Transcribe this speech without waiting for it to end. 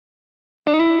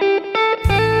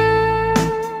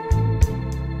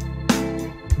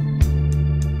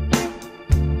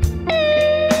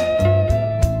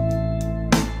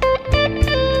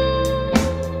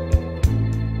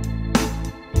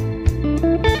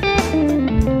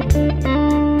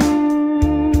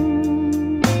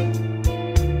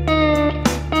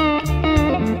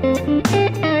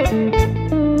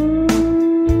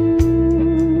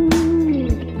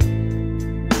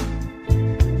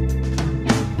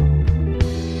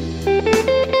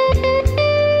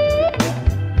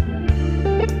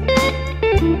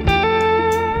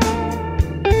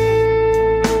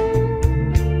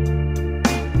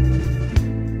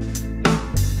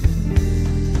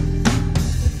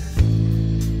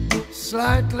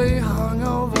slightly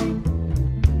hungover,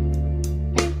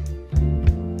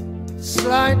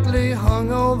 slightly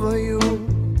hungover you.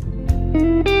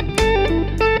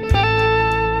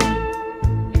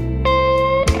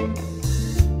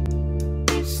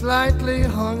 Slightly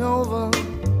hungover,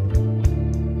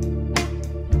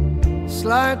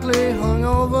 slightly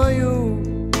hungover you.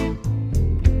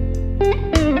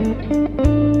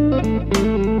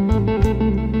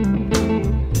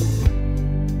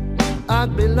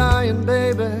 I'd be lying,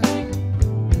 baby,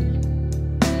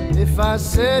 if I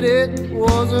said it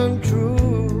wasn't true.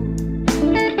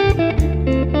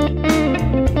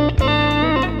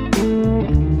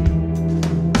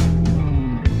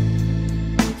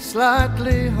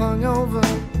 Slightly hungover,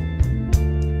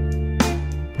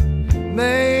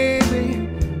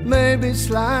 maybe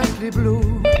slightly blue.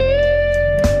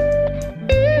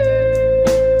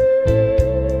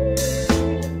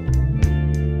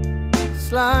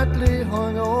 Slightly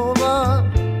hungover,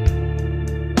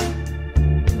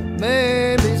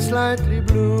 maybe slightly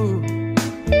blue.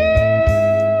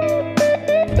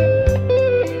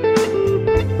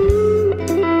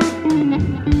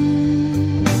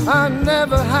 I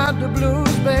never had the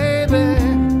blues, baby,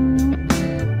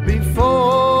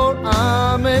 before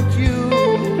I met you.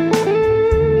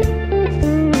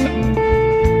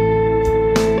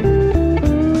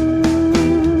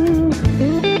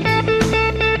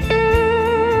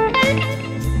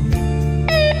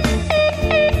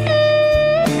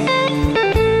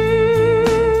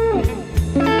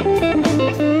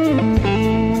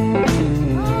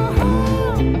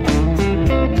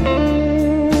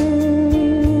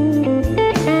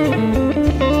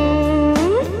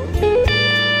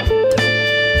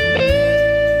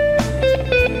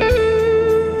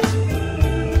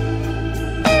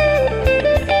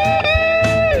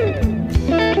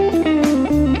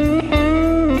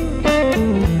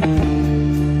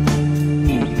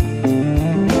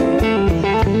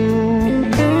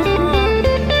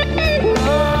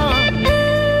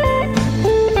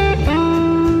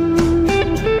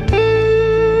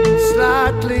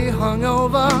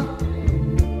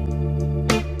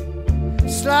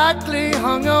 Slightly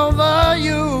hungover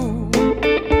you.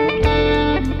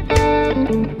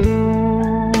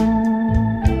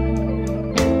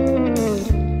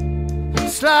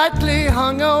 Slightly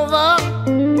hungover,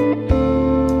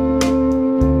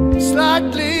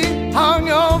 slightly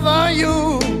hungover you.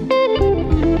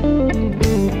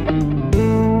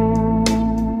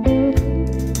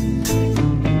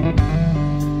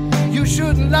 You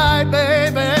shouldn't lie,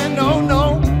 baby, no,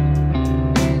 no,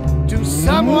 to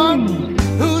someone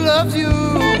who loves you,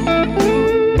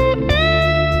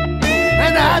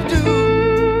 and I do.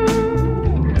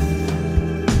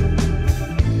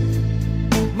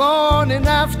 Morning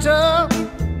after,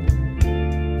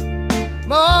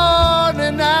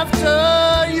 morning after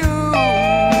you.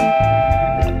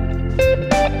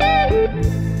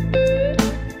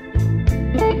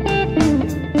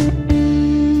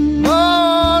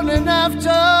 Morning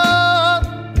after,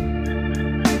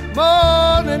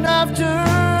 morning after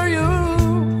you.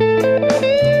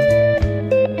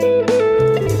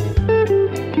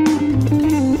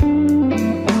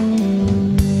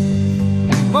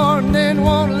 Morning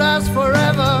won't last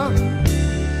forever,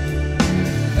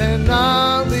 and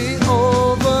I'll be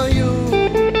over you.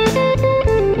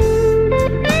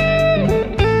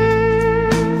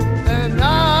 And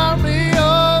I'll be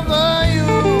over you.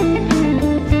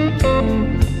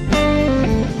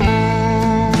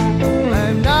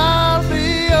 And I'll be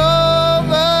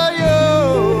over you.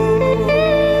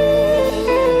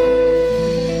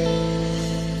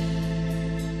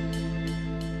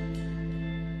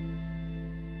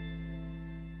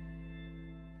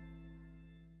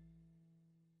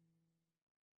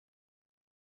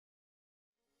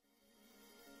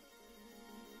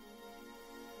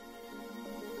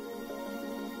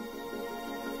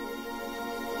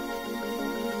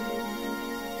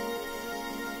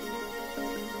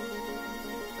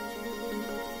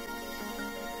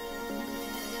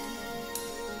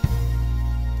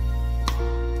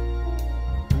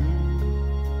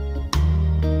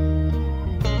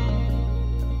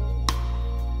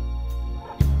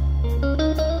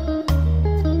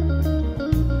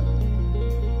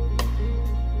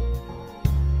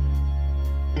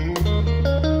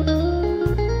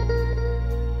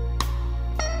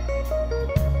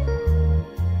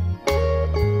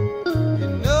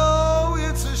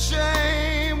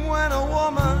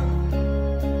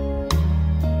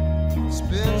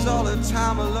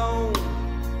 Time alone,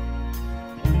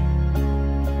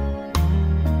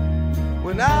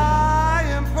 when I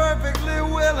am perfectly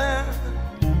willing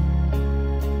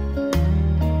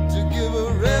to give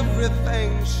her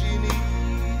everything she needs.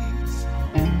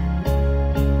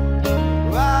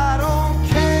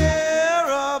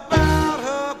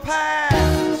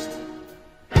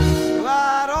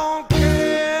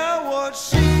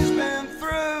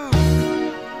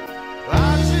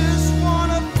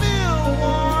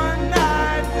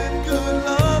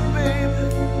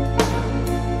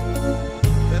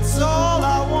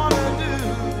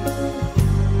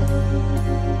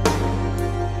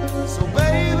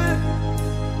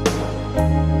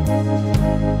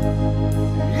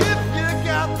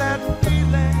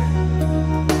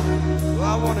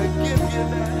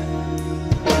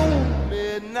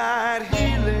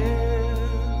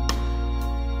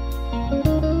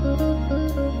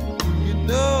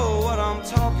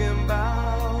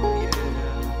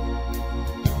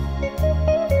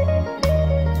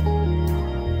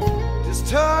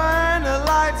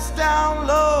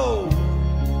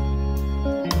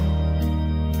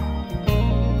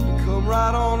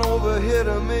 here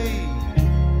to me.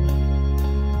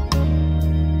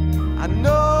 I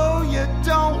know you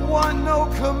don't want no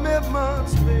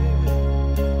commitments, baby.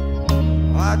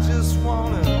 I just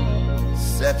wanna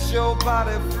set your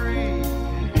body free.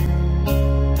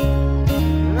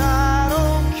 And I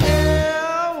don't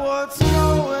care what's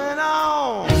going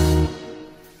on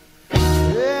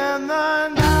in the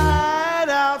night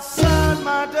outside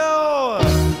my door.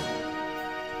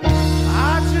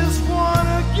 I just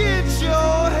wanna get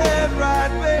your head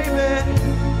right, baby.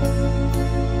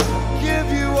 Give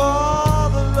you all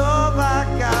the love I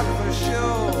got for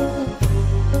sure.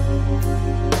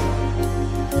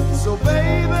 So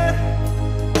baby,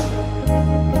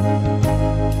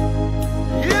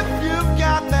 if you've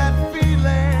got that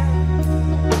feeling,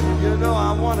 you know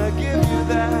I wanna give you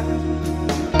that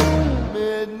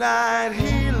midnight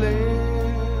healing.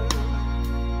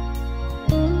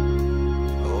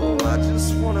 Oh, I just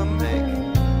wanna make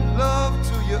love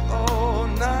to you all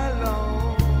night long.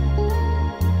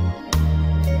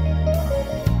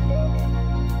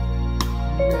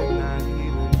 Midnight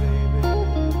healing, baby.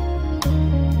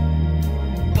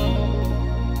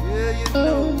 Yeah, you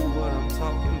know what I'm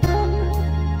talking about.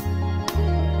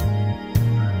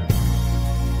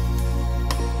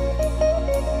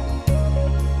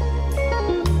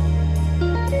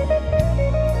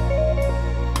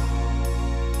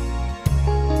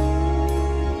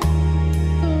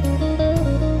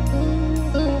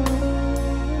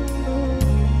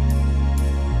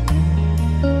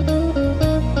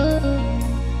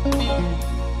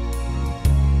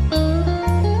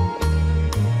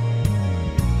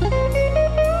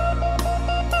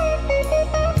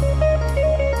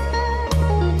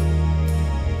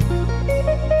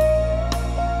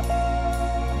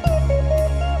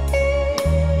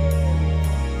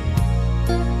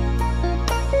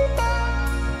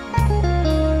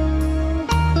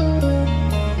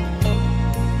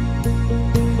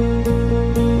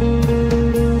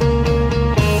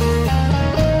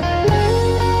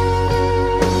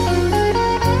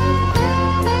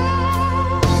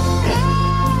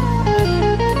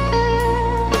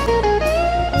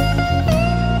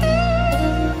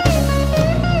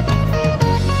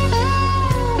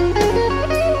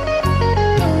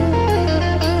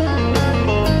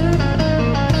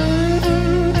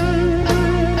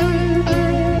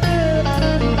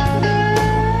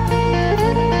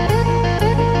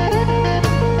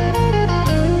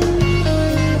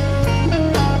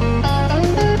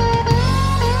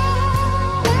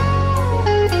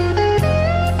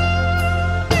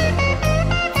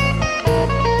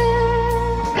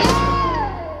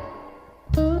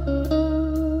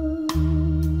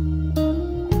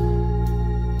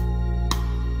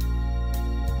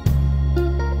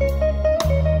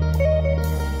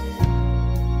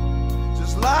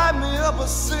 A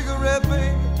cigarette,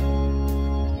 baby,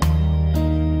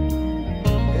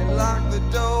 and lock the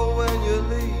door when you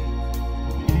leave.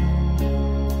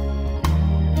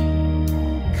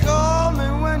 Call me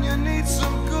when you need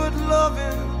some good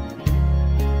loving,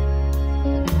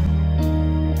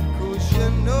 'cause you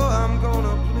know I'm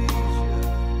gonna please you.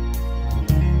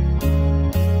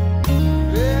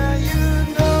 Yeah, you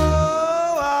know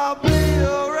I'll be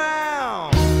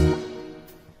around.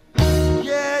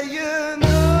 Yeah, you know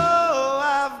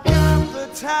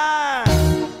time.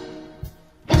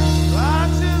 I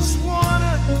just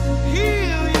wanna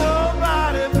heal your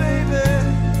body, baby.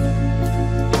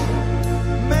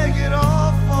 Make it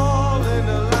all fall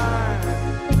into line.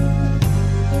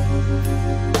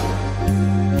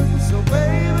 So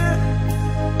baby,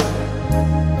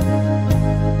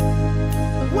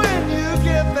 when you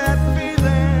get that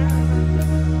feeling,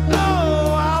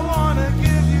 oh, I wanna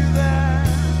give you that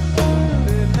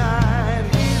midnight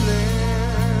healing.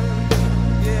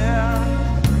 Yeah.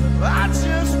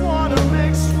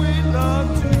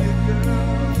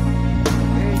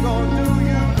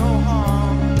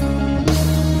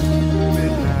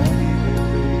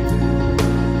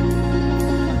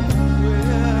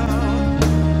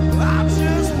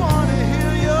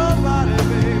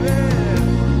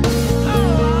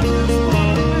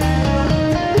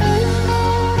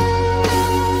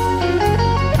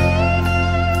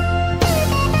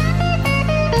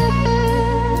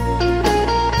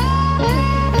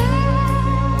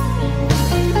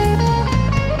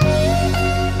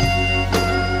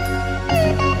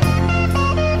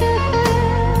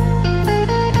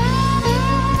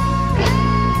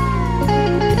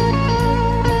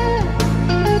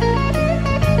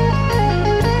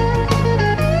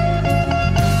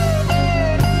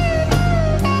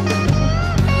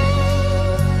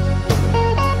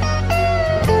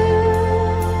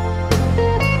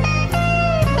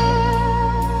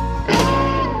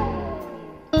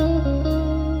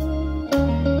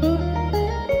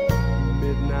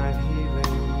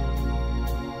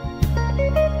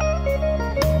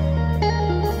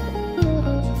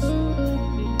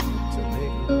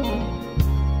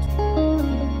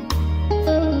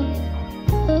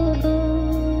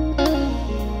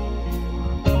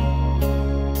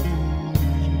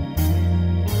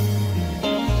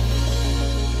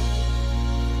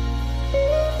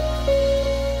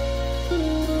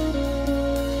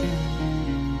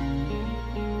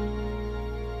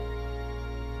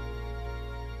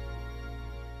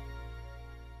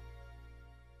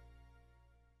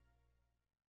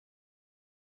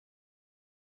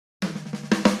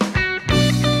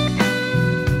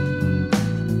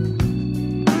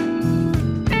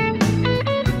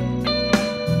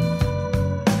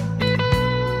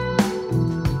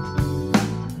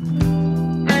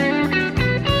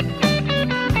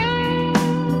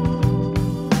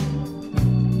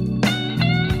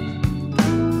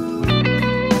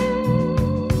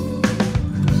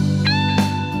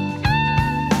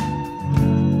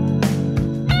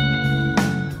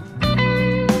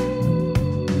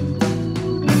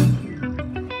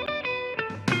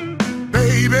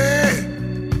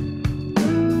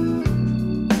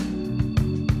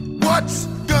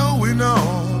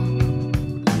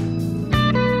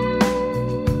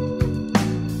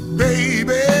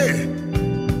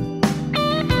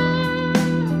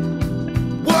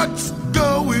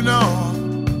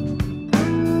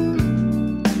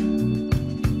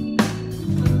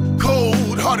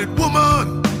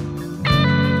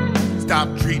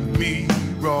 treating me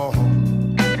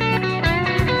wrong.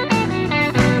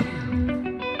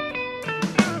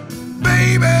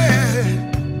 Baby,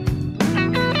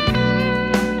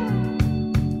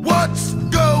 what's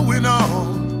going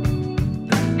on?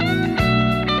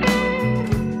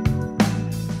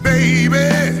 Baby,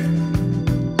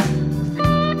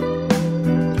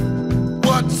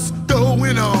 what's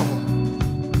going on?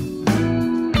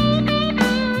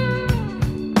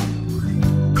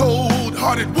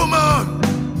 Cold-hearted woman,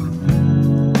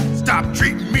 stop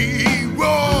treating me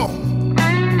wrong.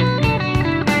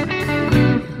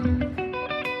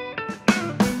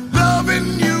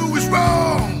 Loving you is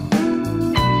wrong.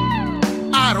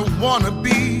 I don't wanna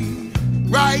be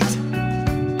right.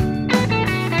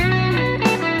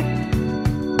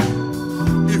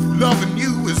 If loving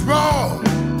you is wrong,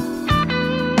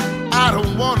 I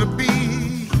don't wanna be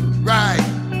right.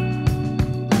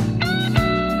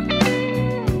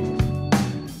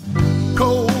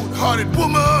 Cold-hearted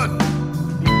woman,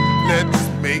 let's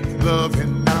make love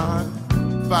and not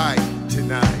fight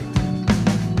tonight.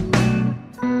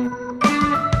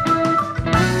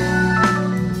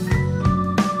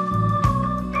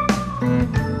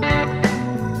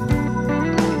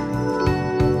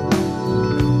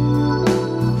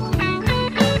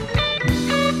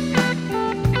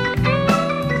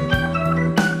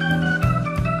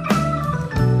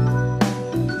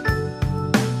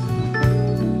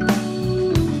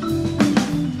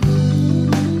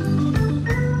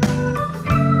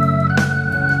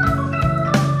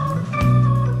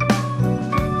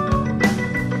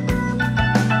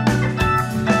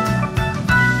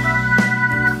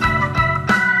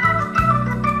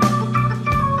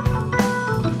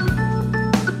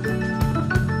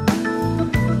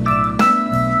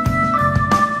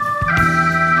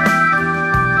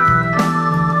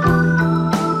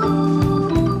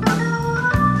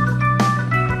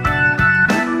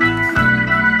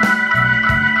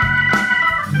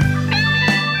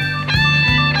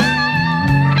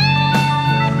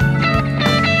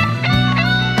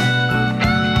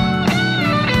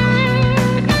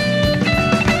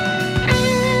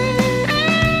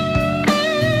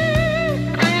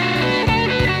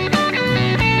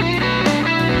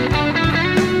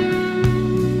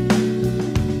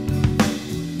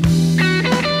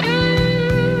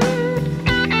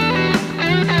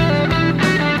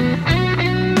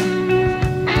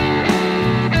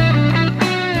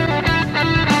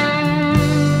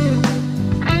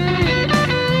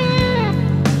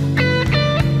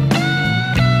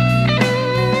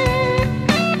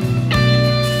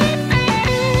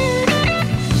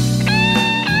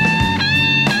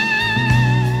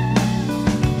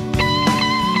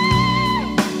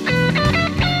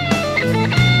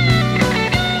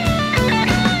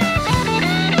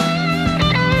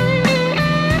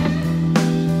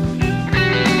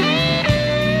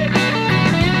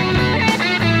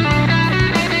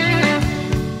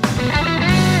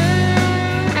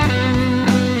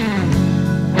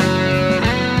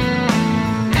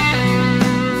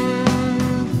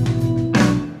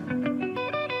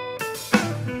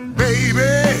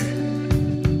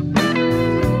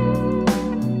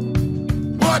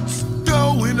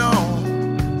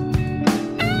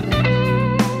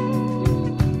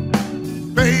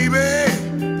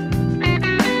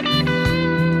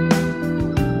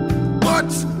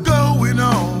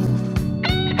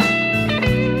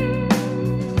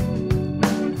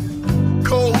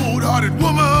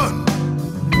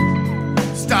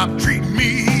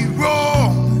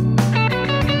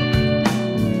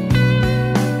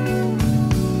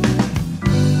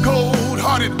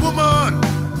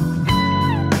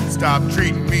 Stop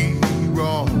treating me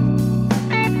wrong.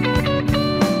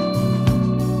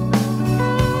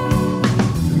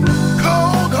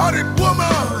 Cold-hearted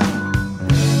woman,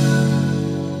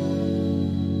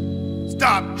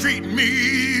 stop treating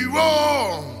me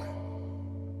wrong.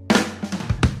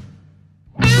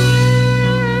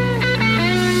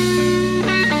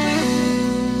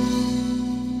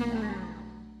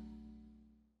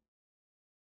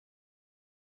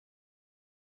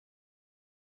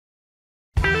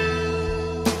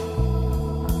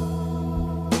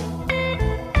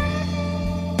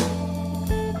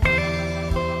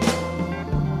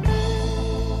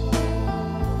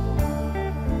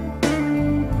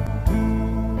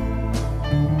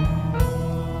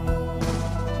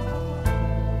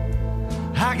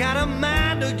 I got a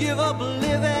mind to give up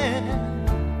living,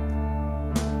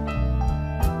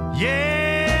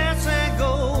 yes, and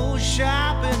go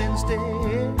shopping instead.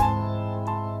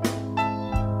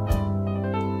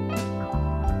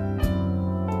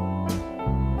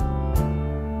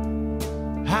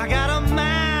 I got a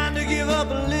mind to give up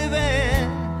living,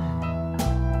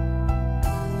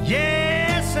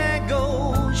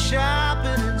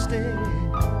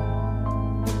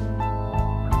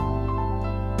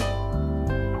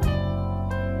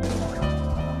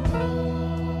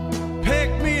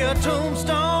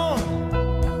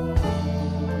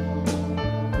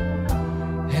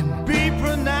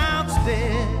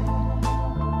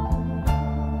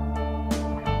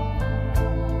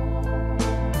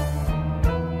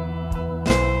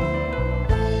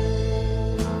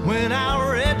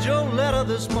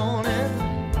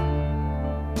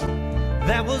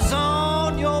 that was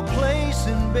on your place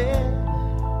in bed.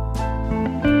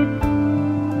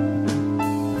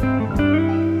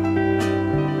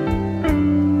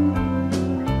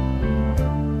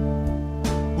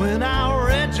 When I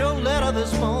read your letter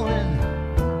this morning,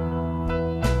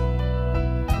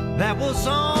 that was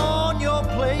on your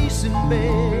place in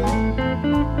bed.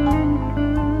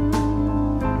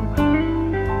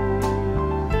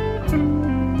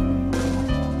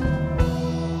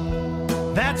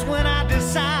 That's when I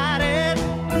decided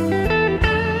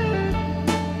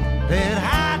that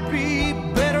I'd be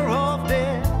better off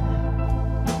dead.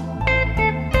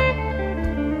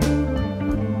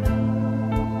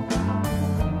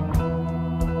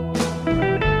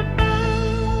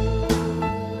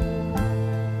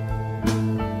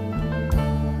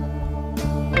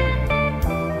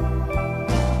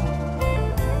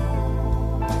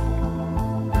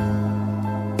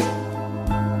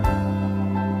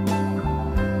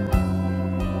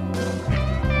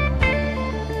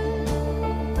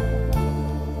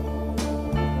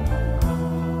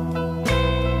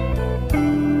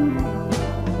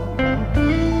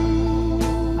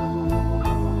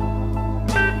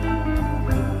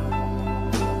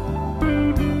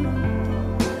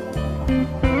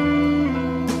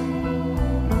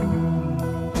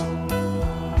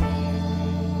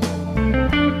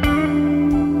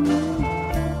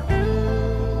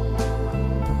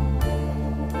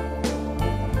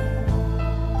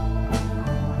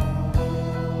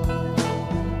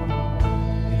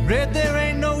 Read there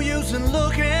ain't no use in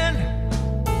looking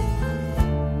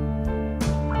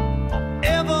or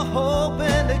ever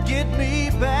hoping to get me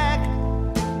back.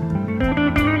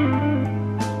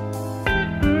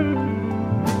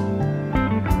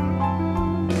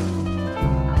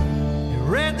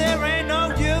 Read there ain't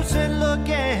no use in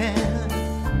looking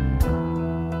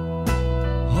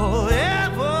or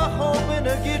ever hoping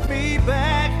to get me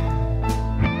back.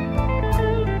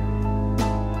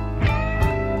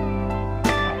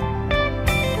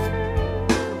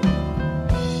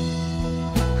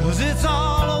 It's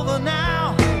all over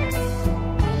now,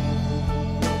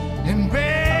 and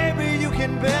baby, you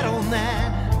can bet on that.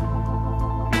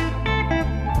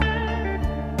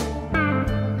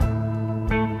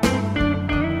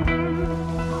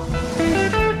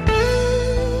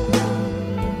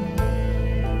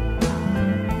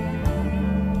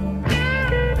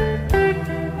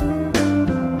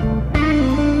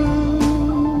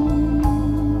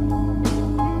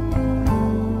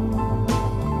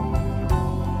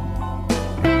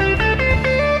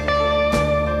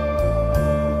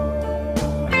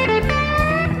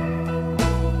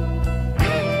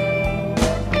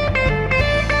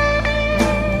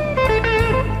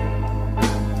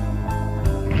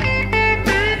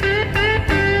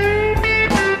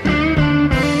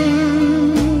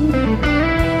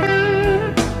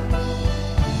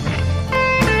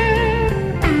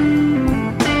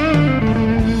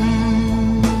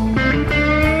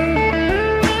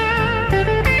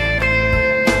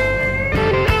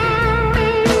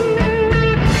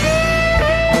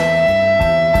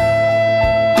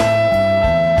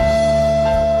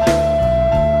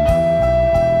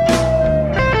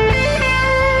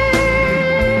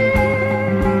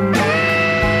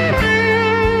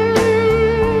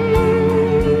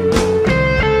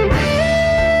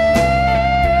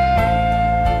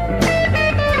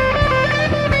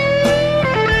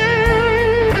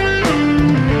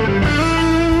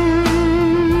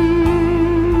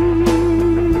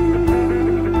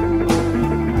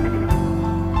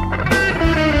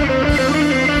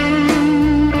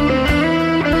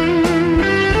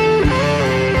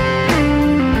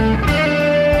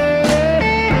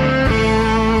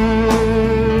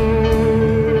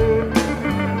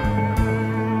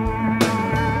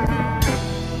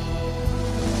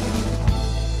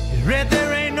 Read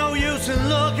there ain't no use in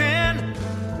looking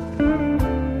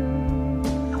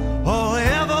or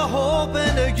ever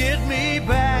hoping to get me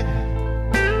back.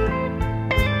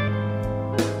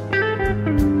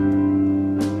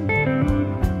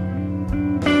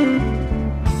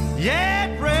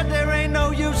 Yeah, read there ain't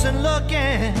no use in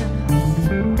looking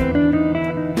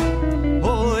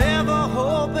or ever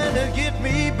hoping to get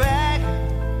me back.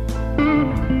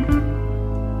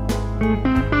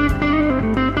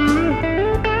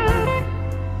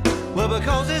 Well,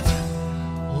 because it's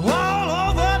all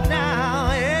over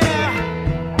now, yeah.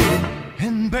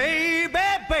 And baby,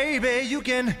 baby, you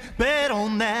can bet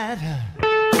on that.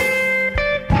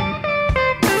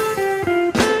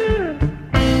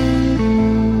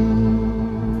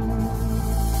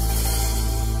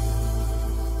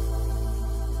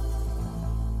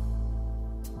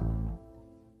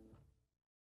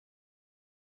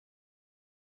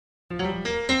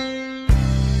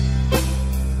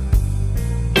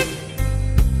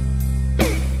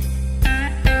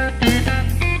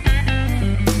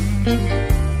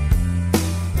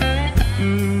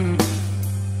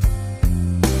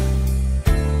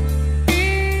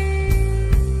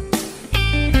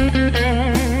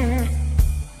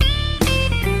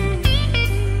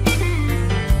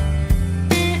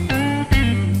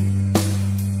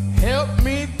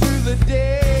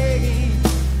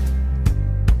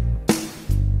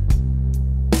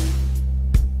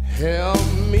 Help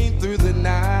me through the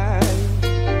night.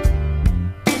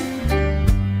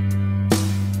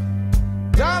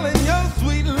 Darling, your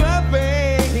sweet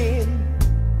loving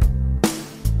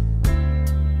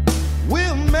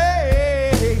will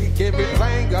make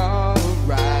everything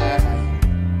alright.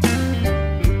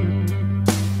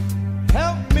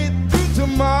 Help me through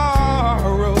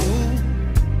tomorrow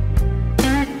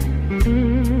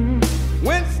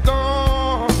when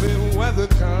stormy weather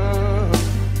comes,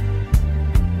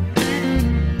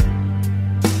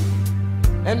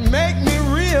 and make me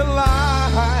realize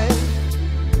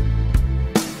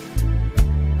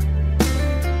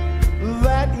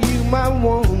that you my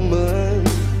woman.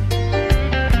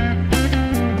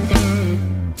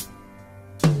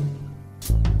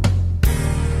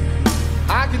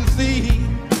 I can see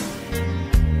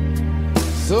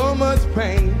so much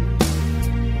pain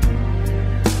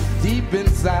deep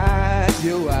inside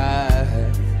your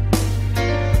eyes.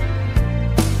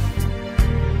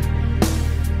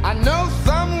 I know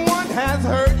someone has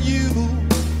hurt you.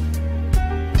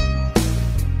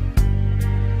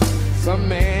 Some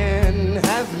man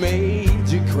has made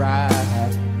you cry.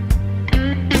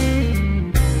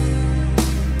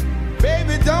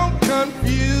 Baby, don't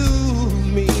confuse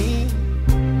me.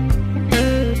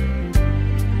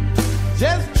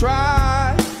 Just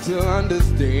try to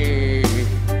understand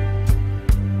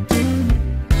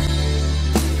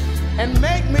and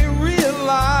make me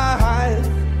realize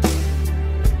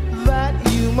that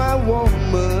you my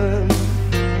woman.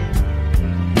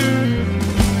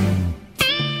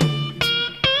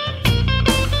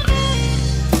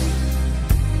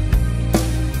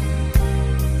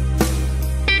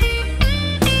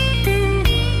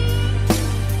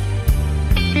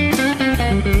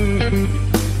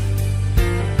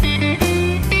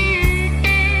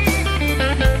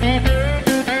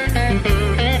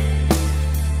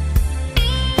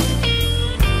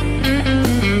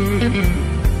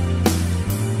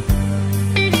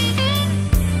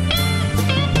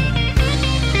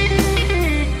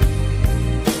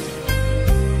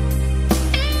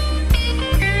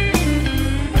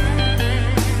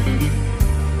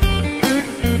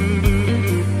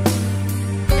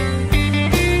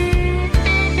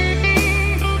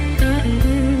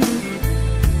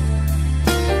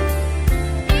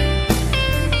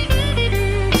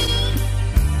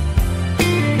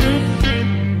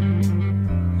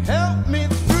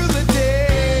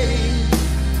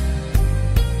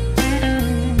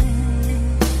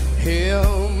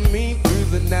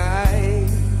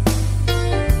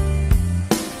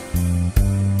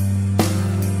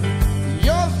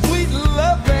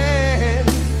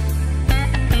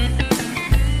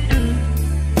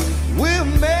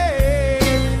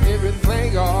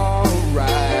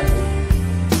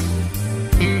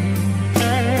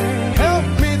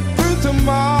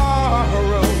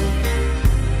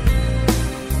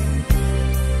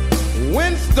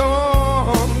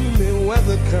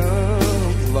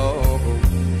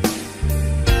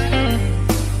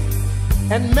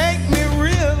 And make me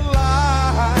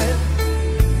realize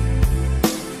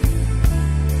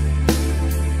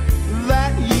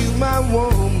that you my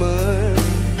woman,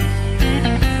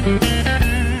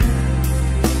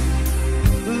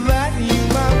 that you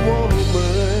my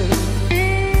woman,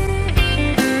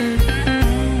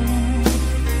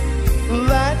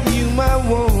 that you my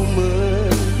woman,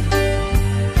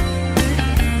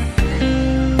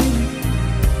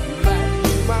 that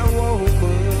you my woman.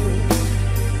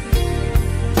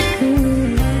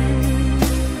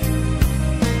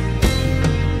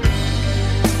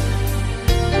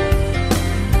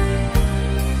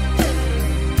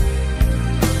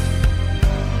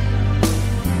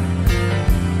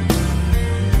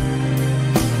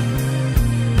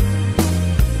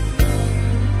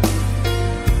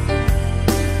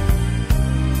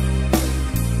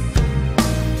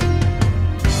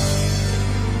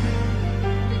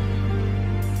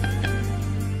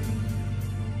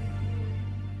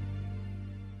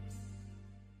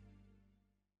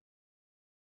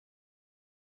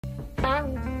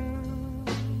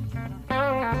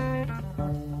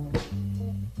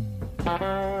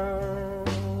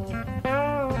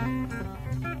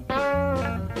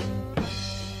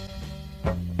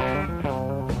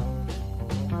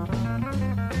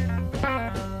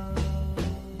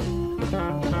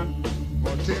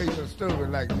 Tell you a story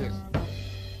like this.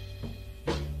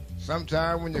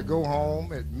 Sometime when you go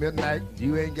home at midnight,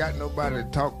 you ain't got nobody to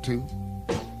talk to.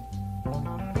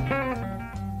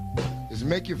 It's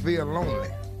make you feel lonely.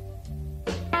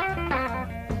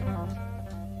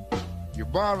 You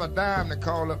borrow a dime to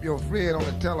call up your friend on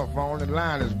the telephone and the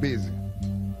line is busy.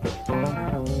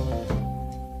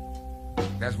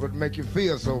 That's what make you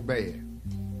feel so bad.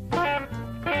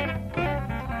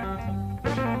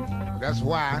 That's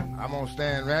why I'm gonna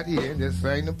stand right here and just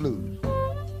sing the blues.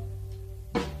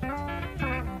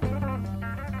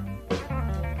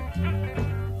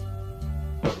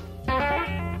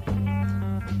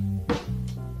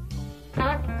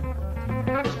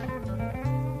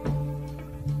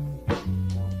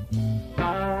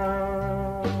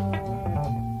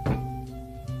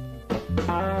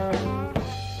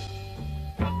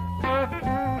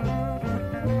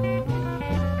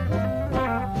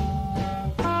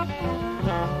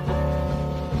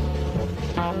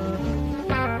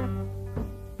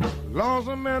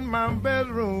 Lonesome in my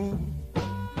bedroom,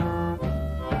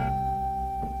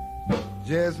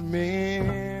 just me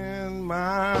and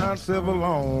myself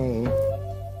alone.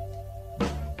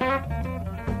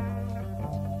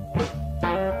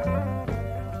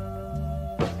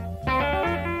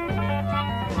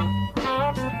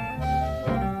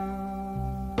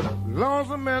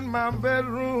 Lonesome in my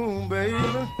bedroom, baby,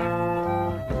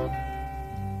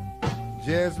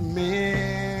 just me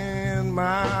and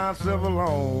myself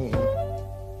alone.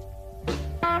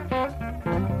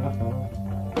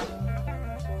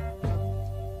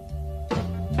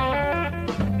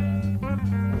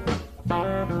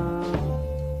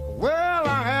 Well,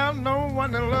 I have no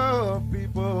one to love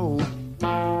people.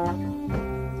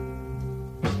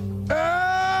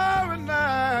 Every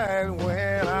night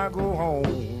when I go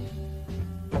home,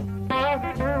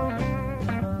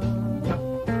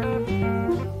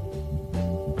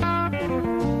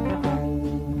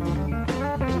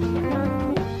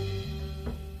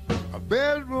 a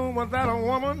bedroom without a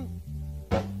woman,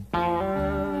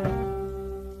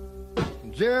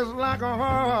 just like a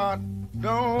heart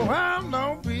don't have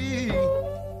no peace.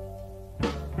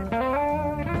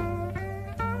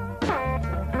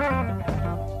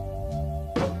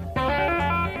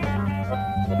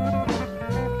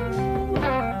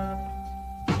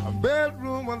 A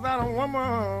bedroom without a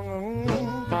woman,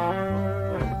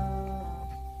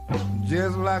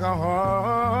 just like a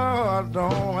heart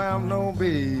don't have no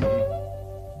beat.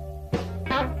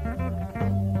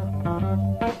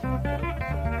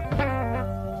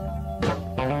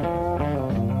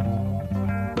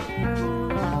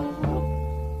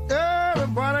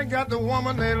 Everybody got the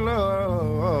woman they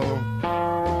love,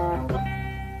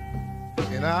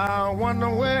 and I wonder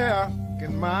where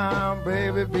can my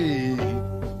baby be?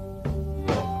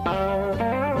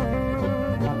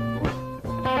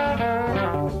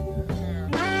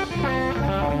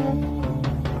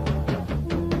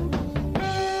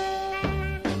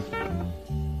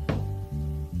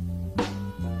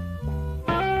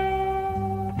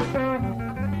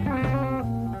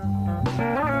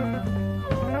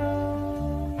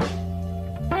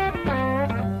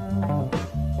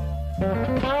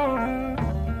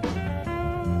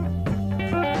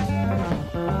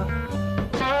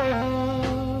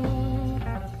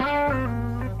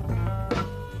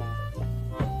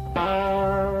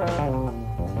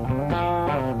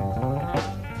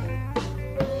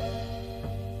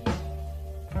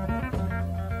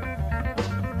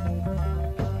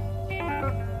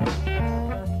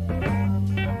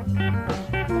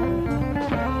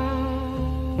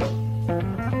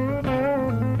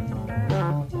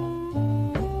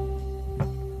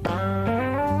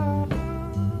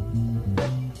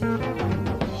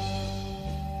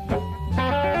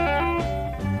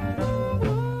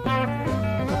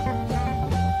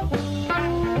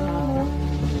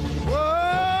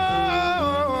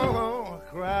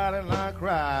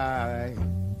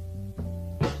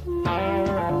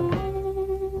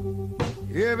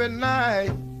 Every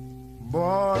night,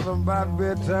 boys, about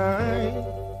bedtime,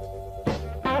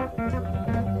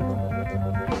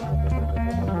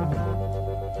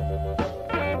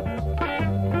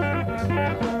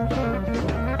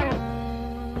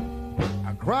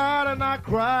 I cried and I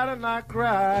cried and I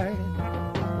cried.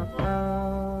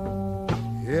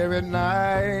 Every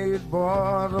night,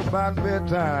 boys, about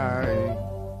bedtime.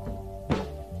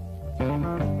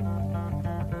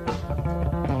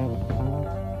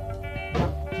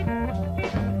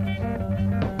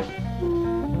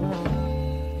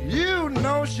 You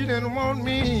know she didn't want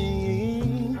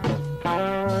me.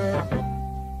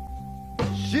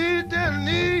 She didn't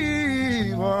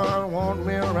even want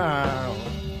me around.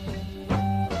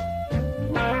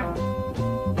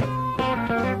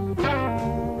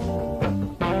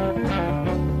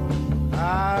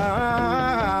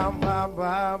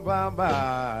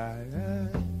 Bye.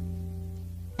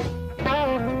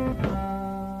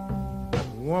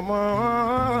 Woman,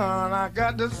 I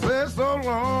got to say so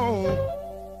long.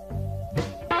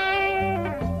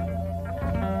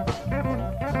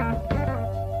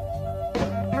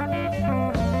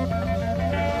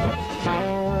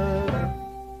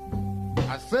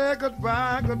 I said say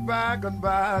goodbye, goodbye,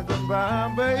 goodbye,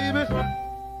 goodbye, baby.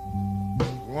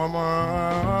 Woman,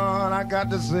 I got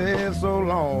to say so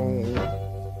long.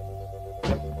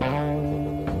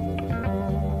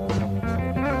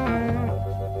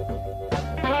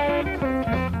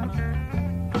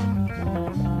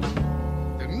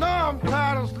 You know I'm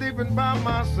tired of sleeping by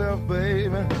myself,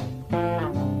 baby.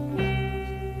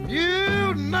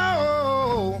 You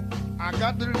know I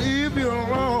got to leave you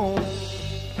alone.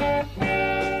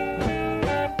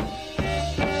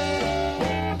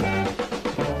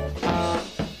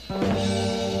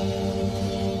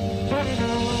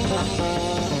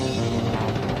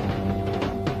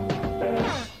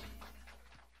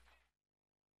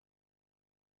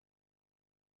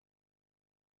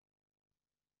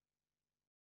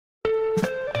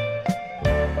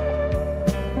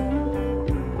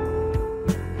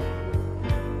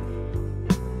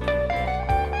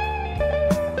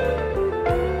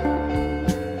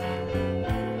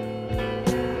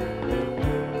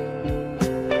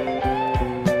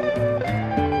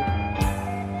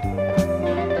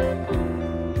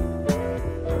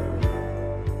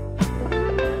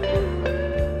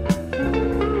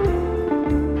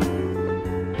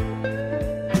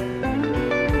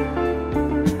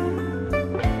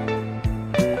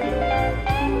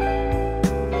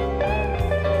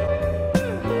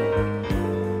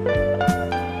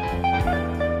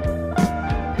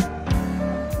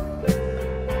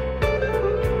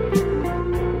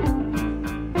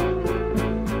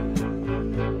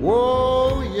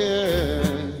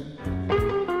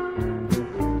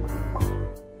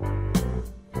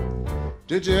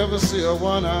 Did you ever see a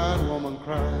one-eyed woman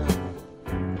cry?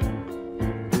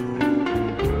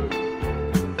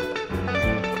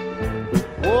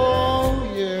 Oh,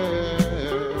 yeah.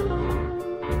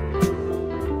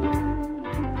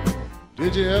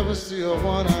 Did you ever see a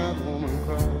one-eyed woman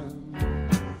cry?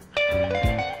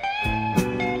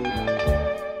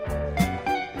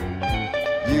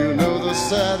 You know the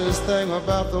saddest thing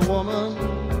about the woman,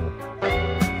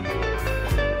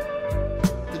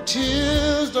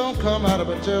 tears don't come out of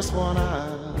it just one eye.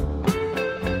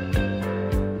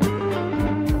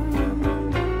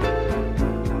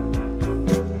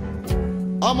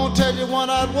 I'm gonna tell you,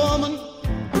 one-eyed woman,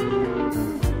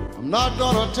 I'm not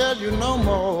gonna tell you no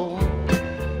more.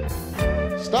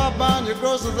 Stop buying your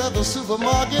groceries at the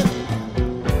supermarket,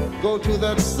 go to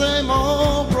that same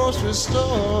old grocery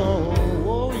store.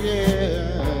 Oh yeah.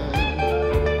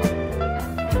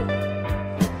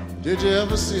 Did you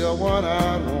ever see a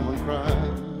one-eyed woman cry?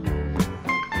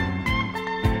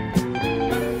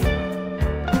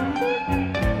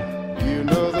 You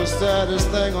know the saddest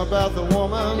thing about the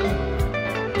woman,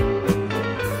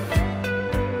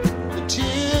 the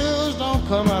tears don't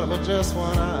come out of just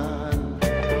one eye.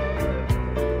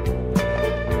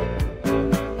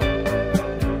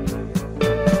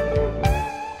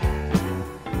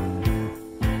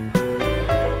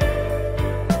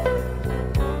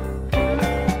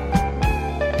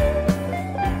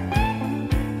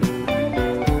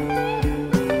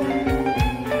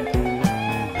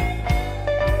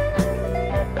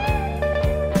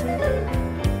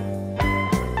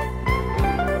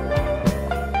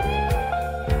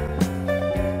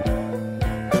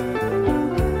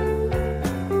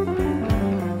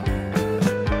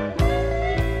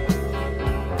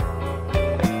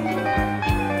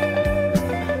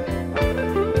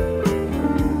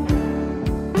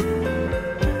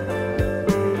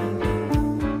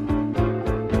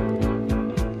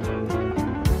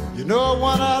 know a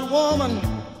one-eyed woman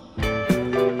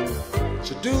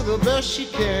should do the best she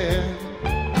can.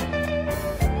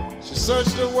 She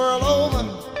searched the world over,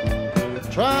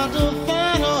 trying to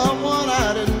find her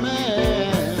one-eyed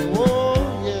man. Oh,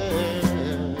 yeah.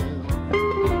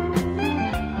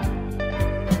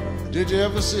 Did you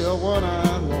ever see a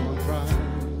one-eyed woman cry?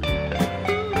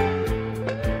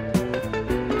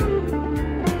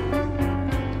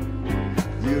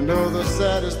 You know the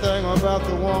saddest thing about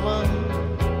the woman,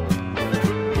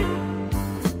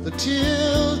 the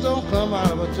tears don't come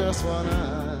out of just one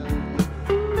eye.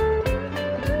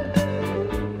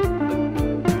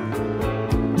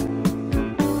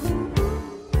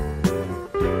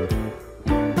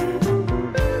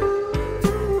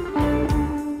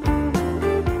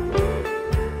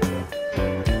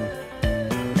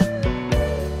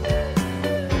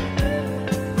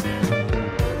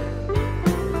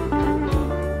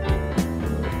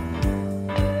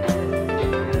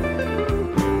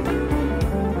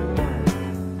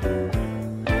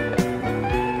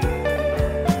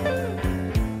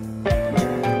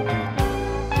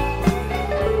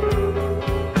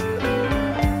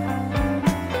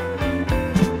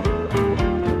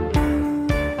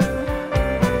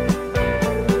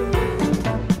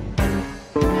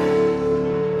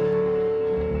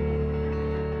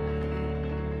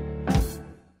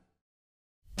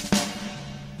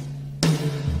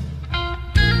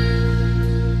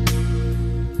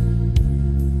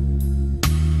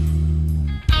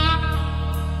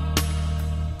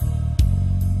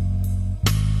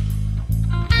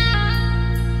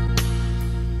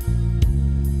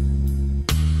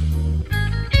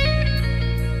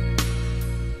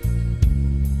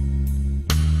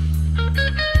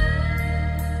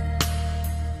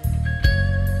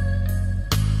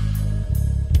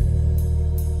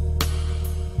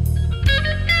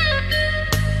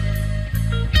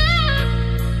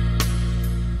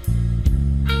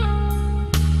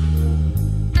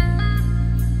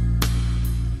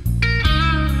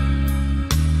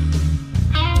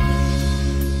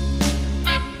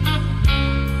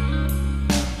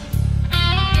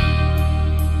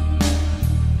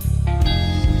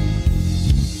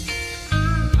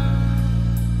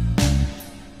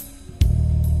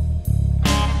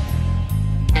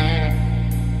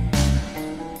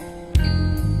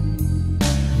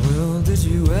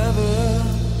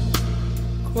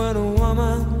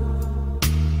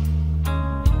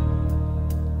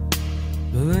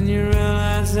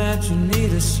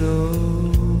 it so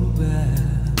bad.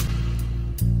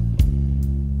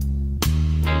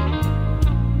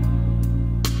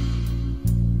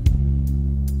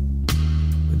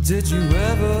 But did you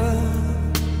ever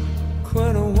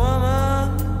quit a woman,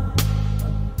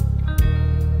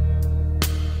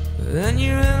 then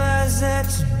you realize that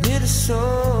you need it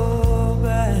so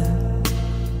bad?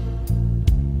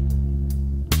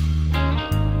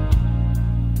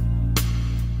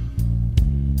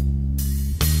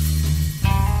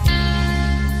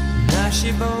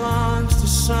 She belongs to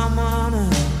someone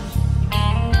else,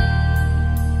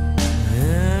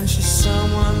 and she's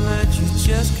someone that you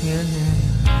just can't have.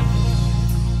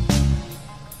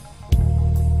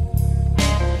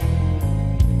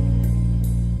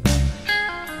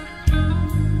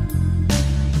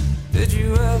 Did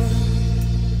you ever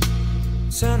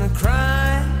turn to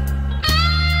cry,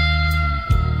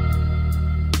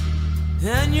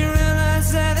 and you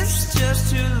realize that it's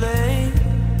just too late?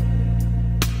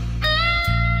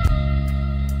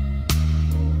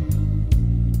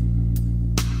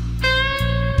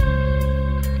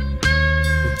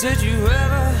 Did you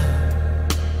ever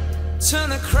turn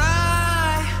to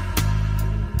cry,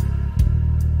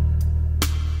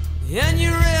 and you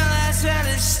realize that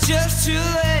it's just too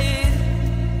late?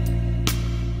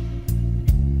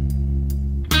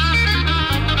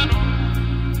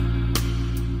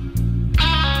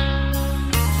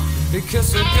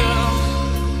 Because the girl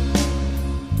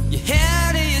you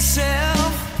had to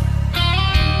yourself,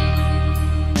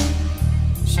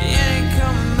 she ain't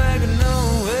coming back no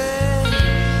way.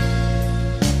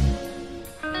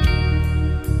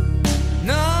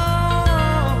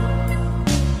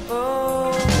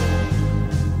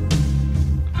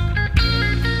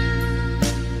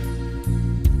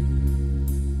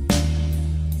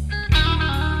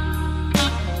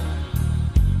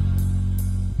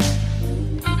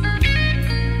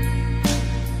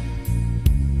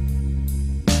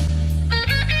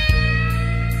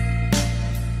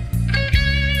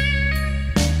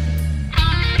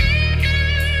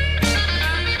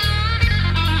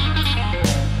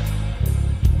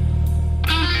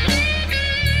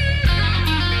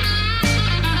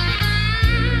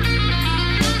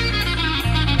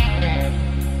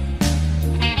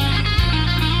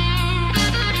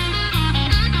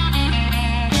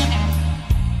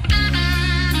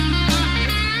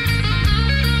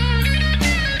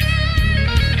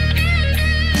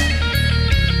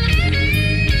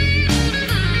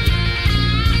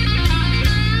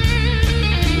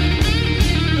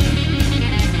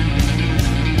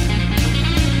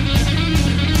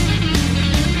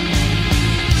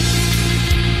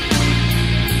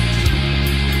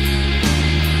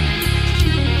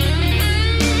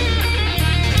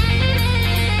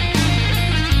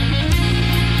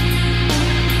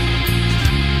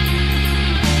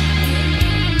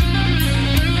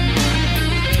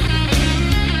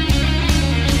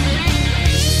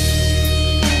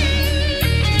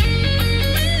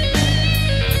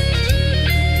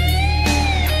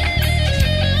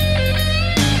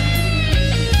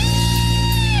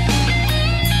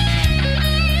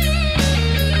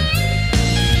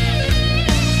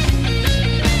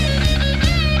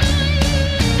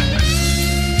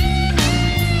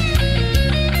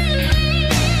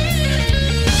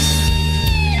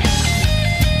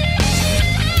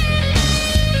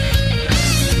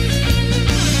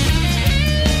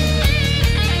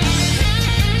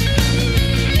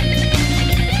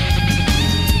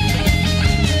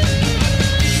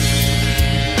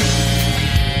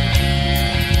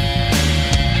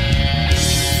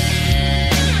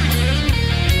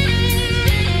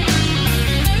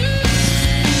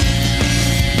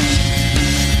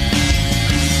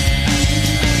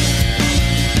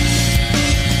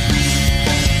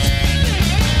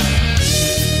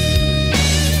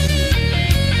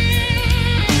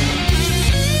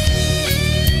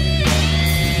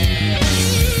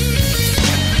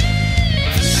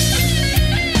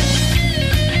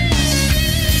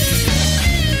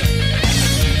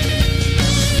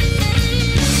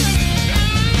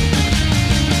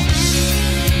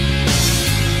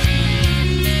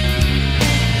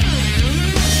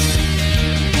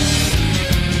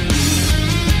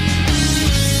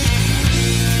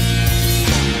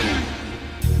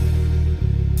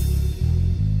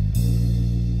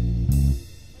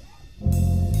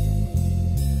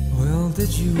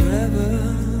 Did you ever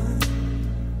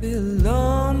feel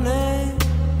lonely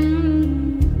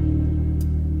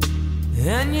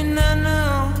and you not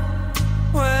know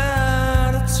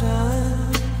where to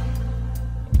turn?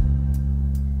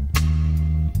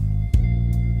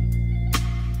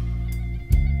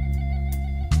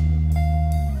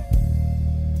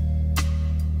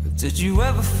 But did Did you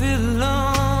ever feel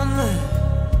lonely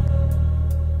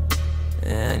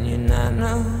and you not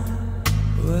know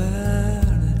where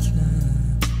to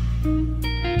turn?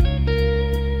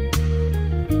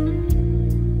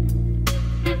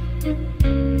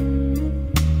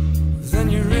 Then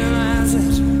you realize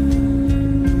that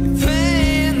you're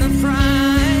paying the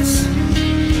price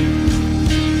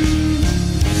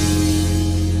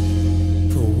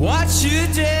for what you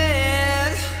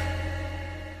did,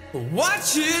 for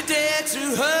what you did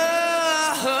to her.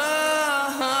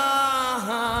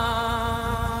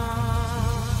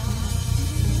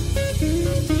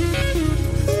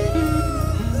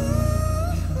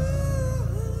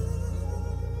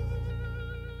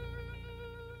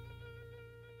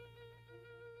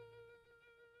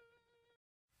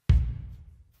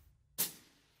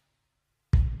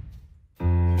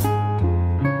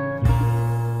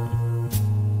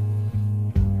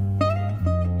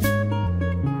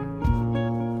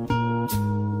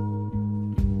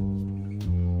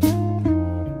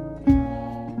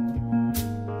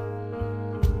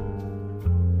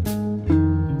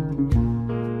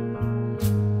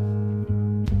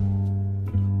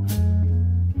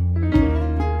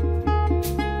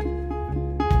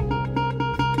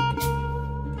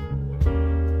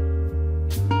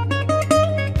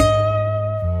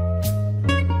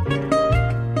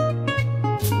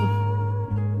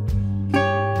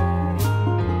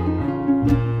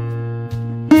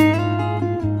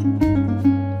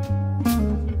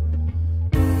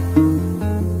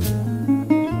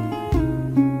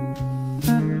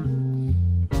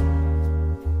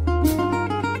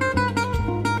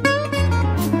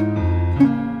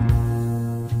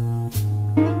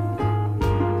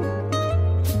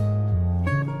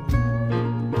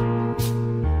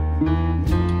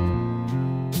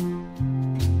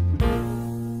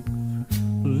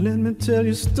 Let me tell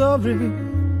you a story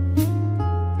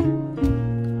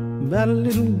about a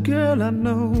little girl I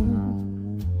know.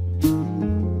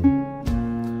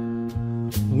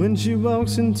 When she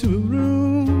walks into a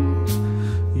room,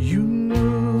 you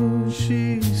know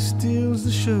she steals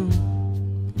the show.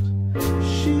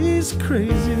 She's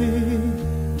crazy.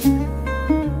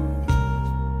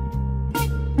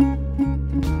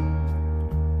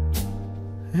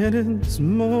 And it's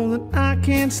more than I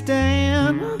can't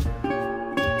stand.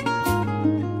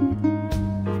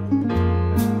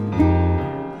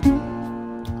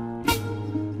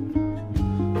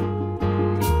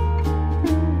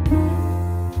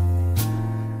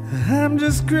 I'm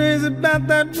just crazy about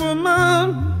that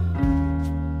woman,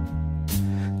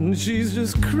 and she's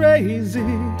just crazy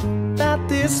about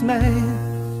this man.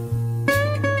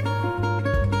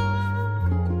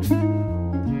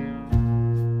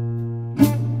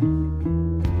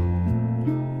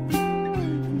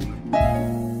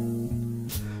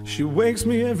 She wakes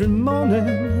me every morning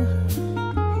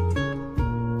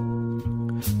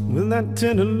with that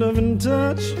tender loving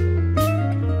touch.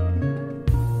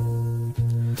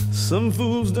 Some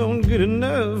fools don't get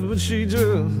enough, but she just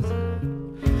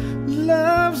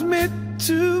loves me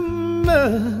too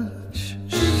much.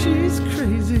 She's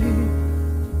crazy.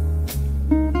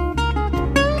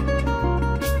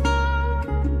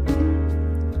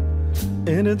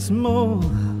 And it's more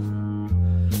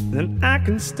than I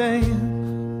can stand.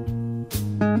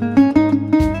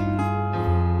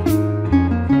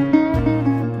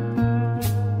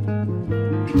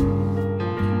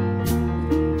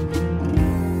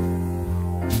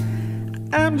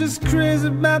 I'm just crazy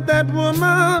about that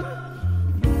woman,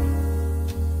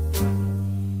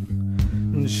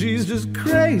 and she's just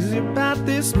crazy about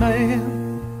this man.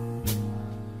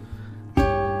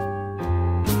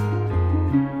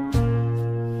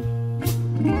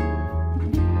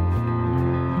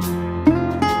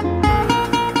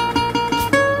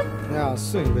 Yeah, I'll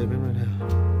sing, baby, right now.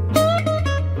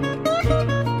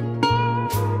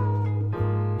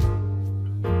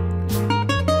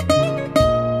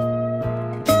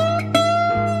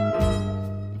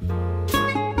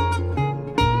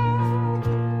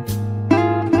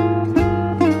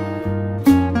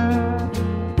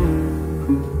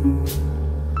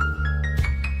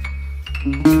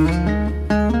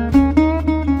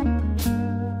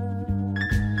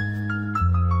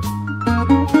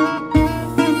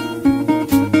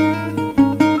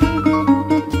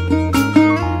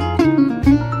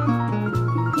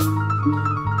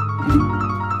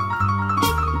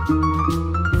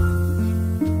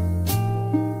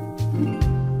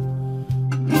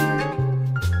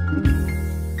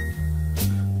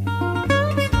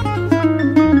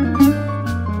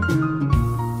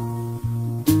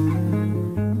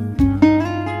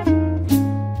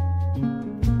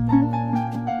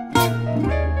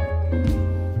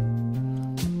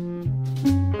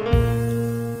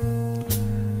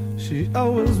 She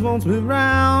always wants me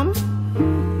round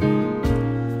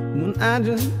when I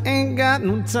just ain't got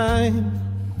no time.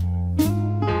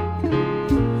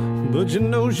 But you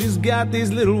know she's got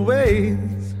these little ways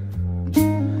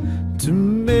to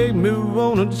make me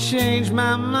wanna change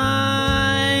my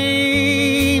mind.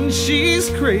 She's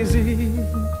crazy.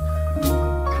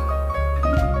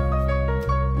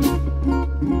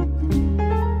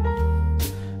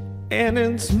 And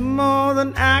it's more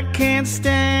than I can't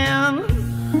stand.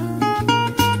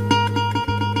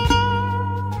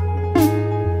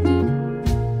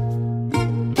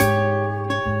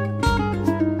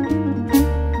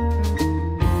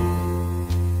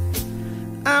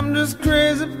 I'm just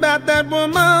crazy about that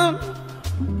woman,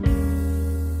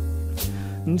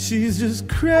 and she's just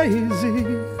crazy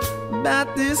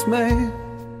about this man.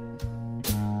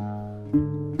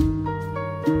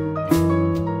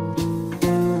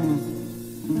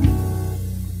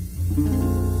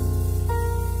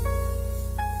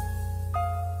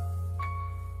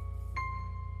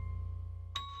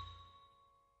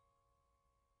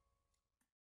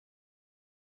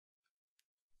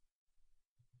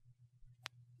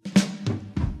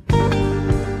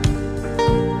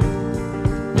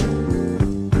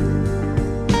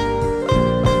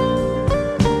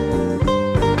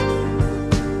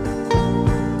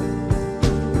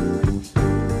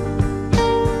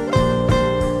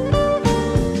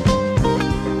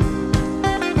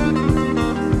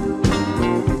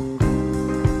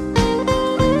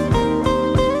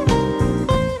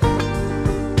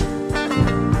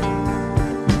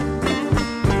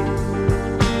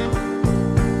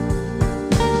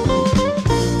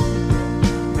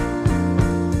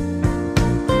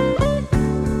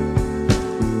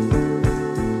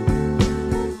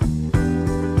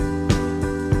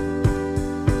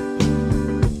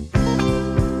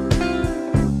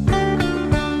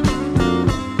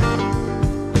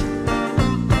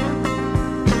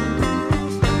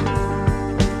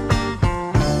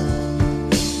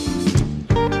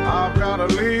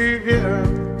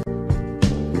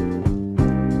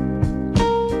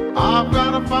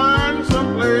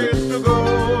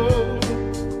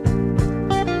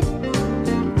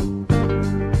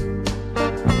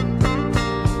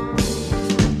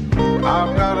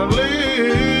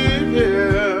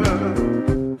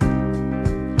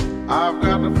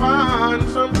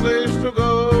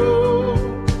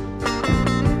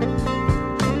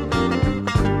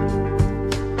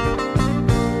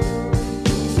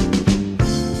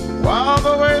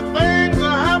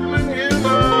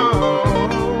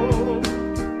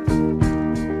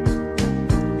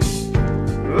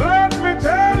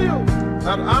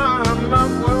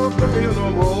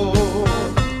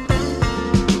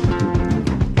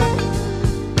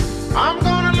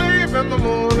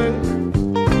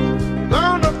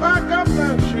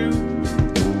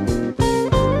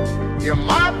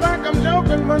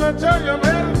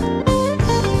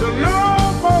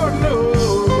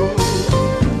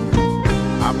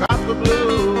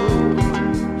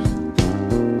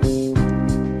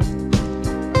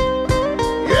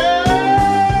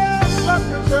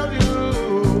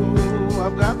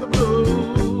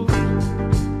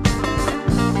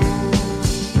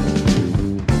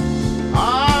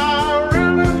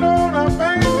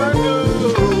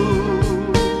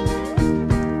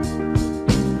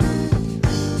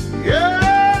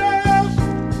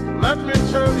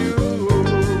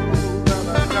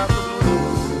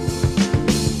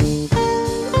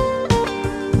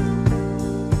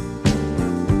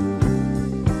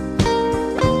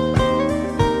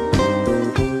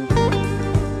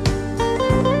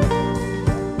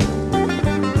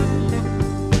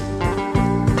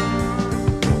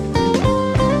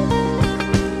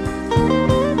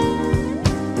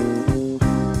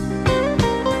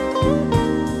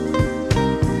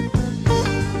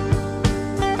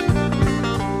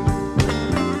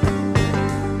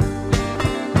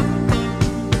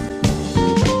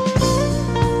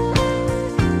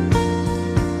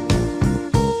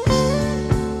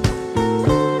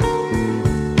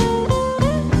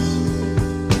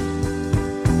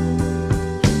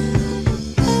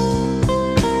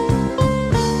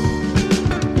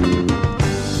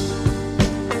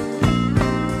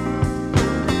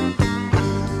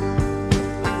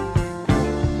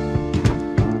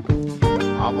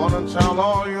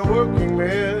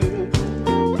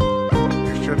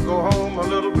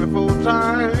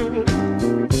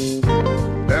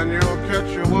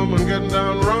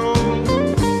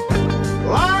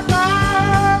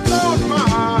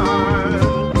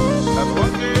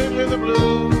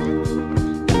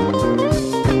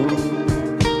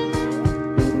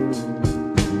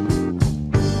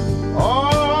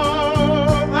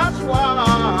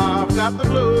 got the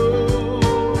blues.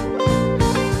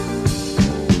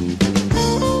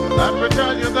 Let me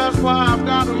tell you, that's why I've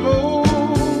got to move.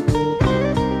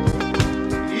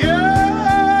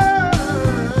 Yes,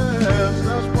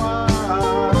 that's why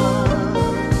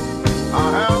I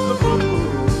have the blues.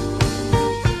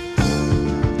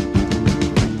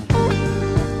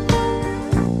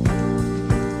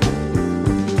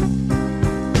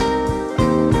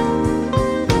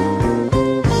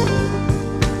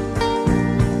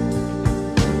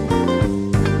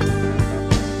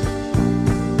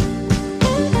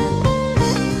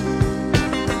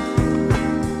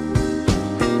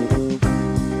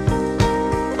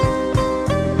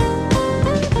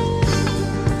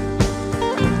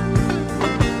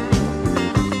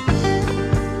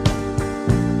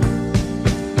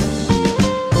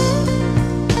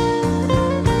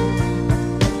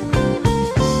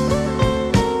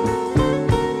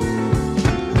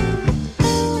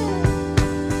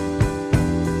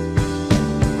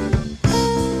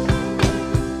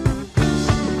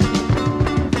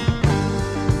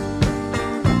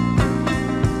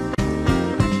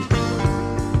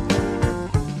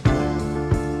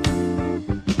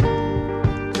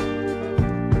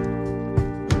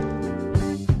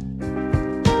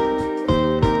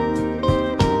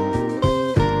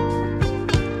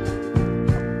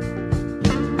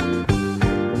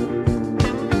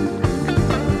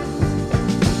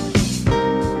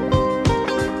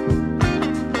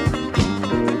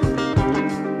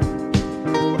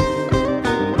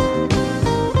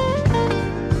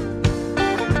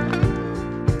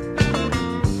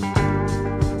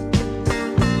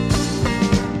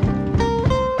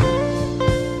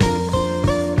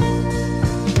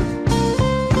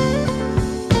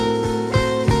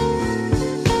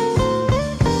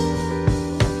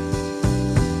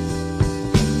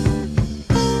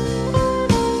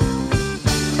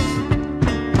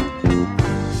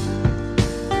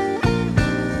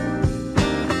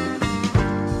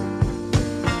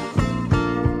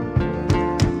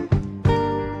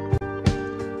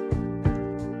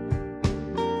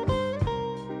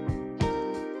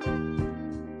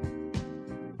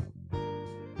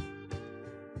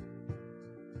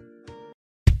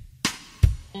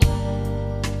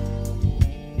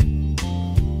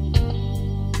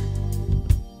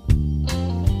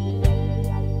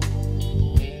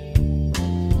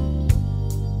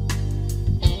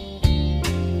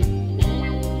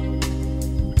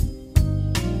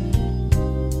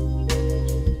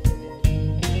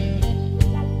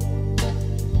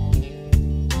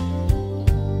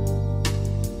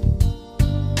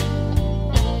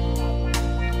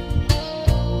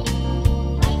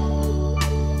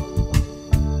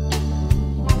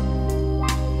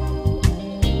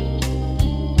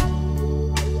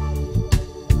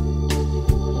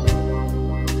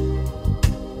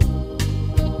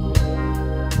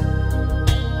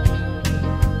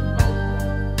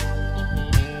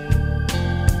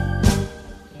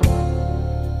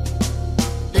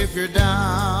 If you're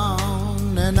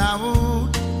down and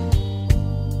out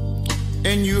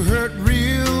and you hurt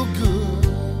real good,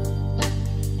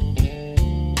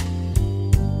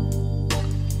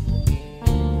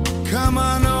 come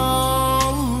on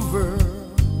over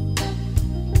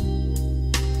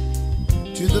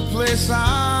to the place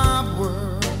I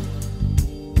work.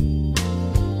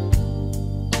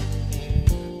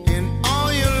 In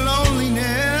all your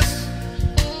loneliness,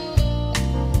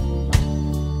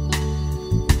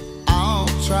 I'll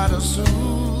try to soothe.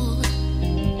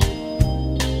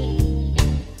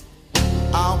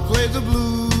 I'll play the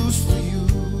blues for you.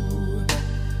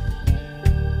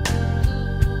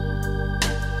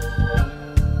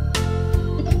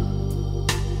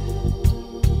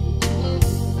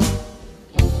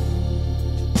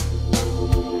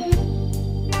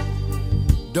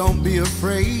 Don't be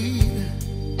afraid,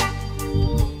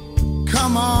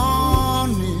 come on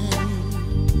in.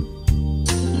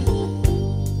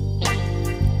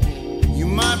 You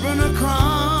might run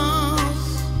across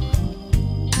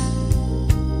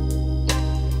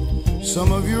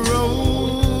some of your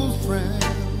old friends.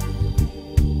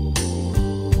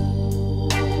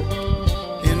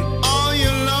 In all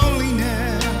your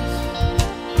loneliness,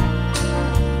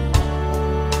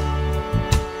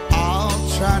 I'll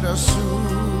try to soothe.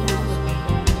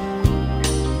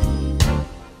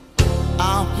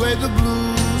 I'll play the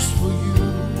blues for you.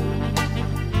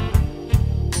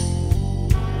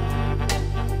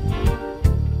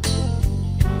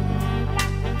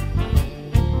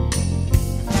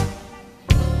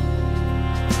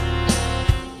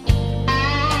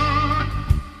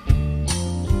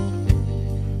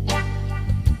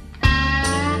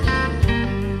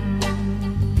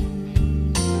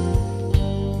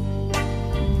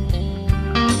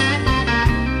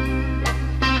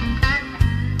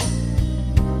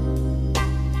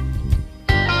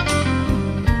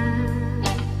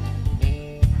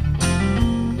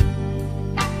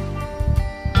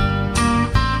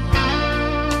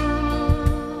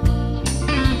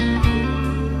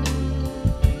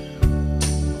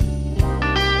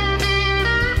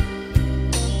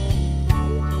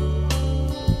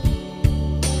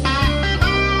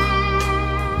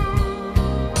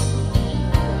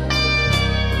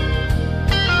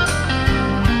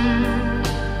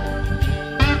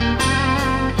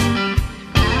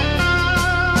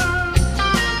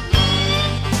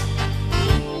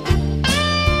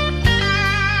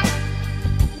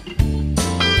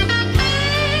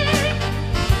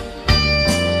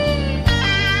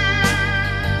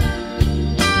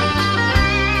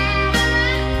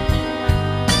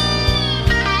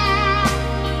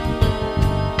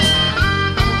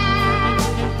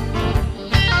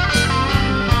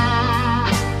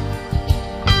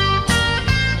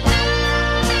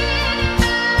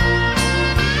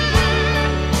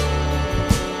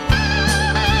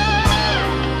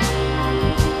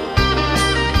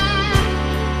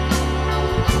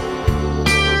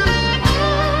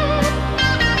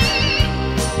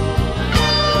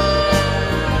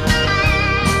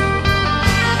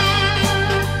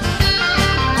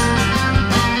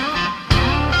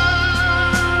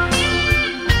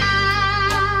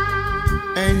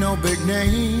 big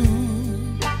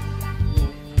name,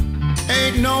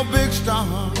 ain't no big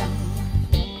star.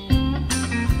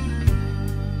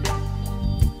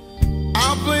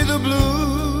 I'll play the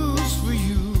blues for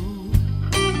you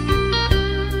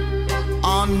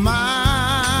on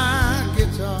my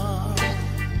guitar.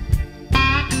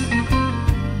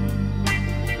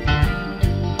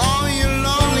 All your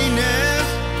loneliness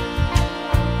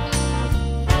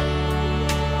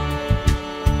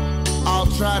I'll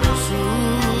try to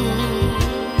soothe.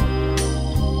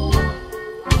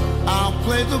 I'll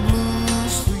play the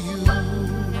blues for you.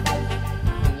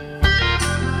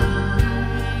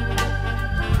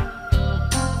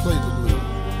 Play the blues.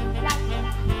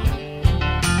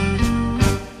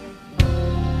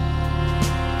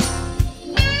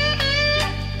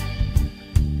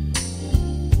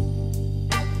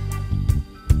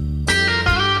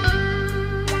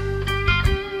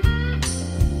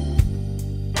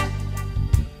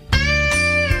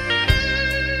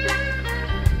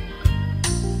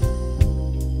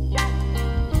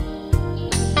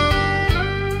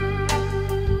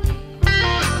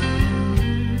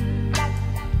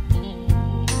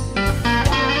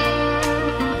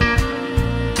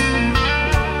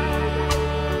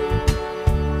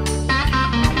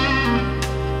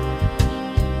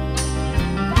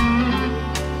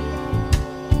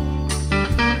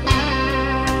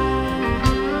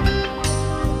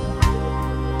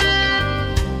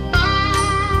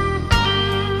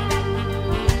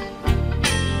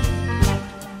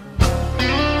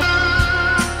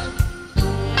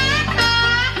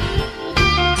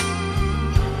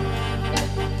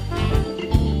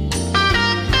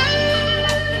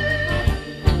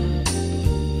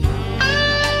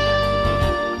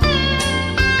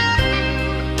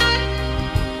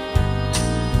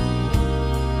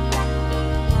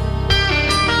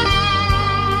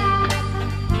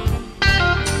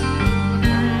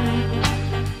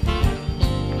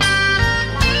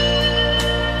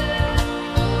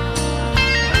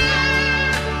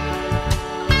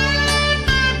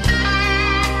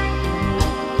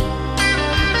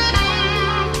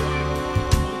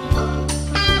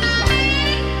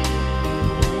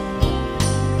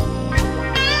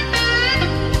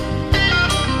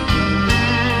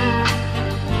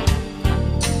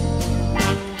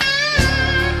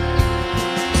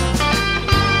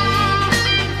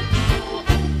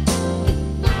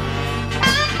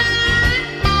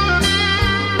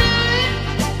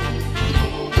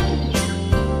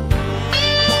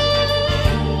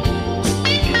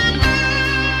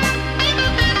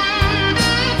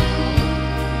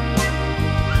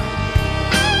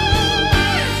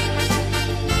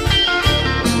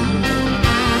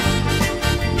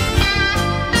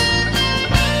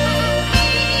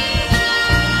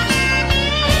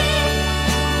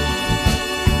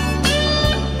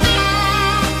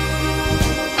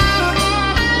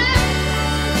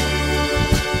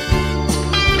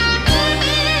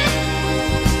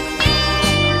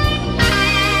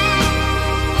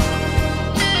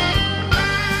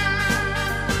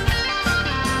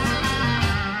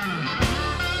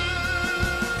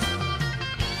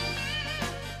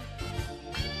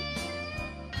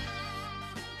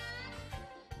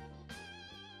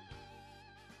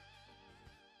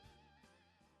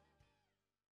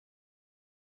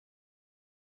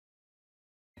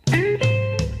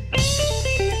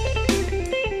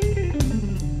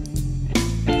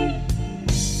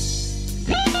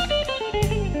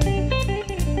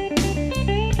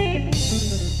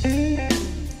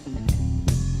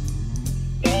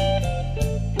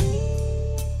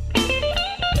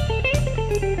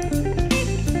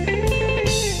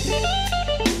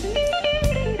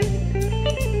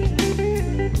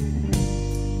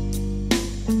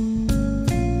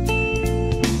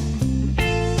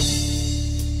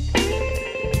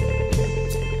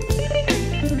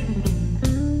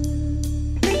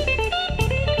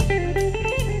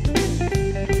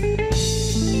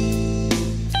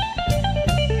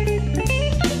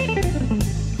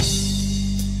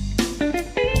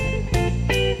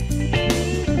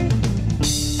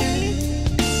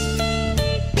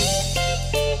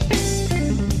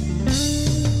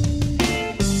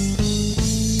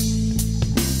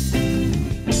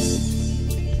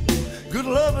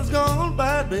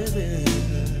 baby,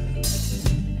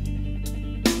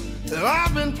 that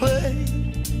I've been played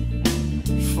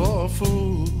for a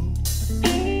fool.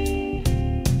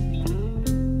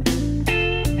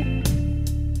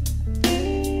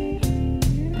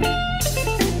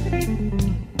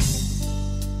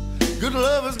 Good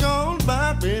love is gone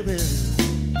by, baby.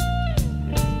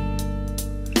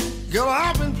 Girl,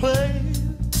 I've been played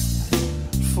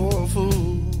for a fool.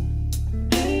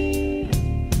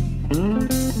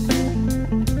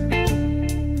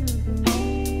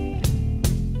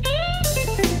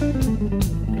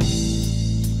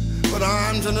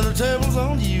 tables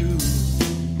on you.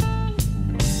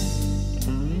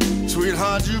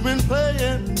 Sweetheart, you've been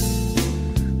playing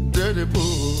dirty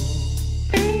pool.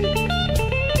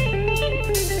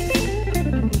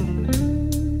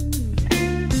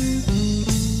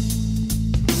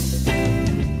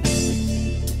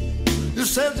 You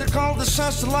said you called the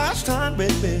shots the last time,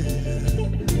 baby,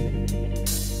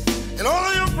 and all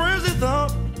of your friends, they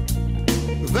thought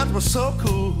that was so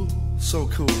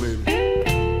cool, baby.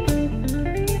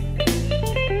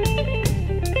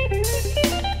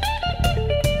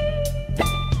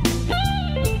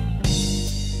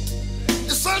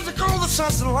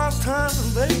 Shots the last time,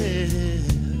 baby,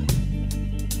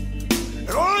 and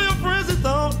all your friends, they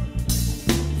thought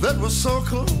that was so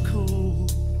cool.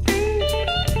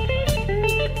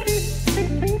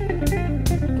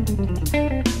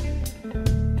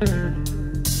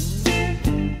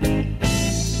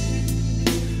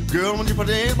 Girl, when you put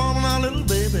the A-bomb on our little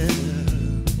baby,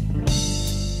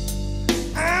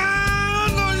 I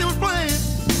know you was playing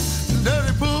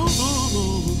dirty pool.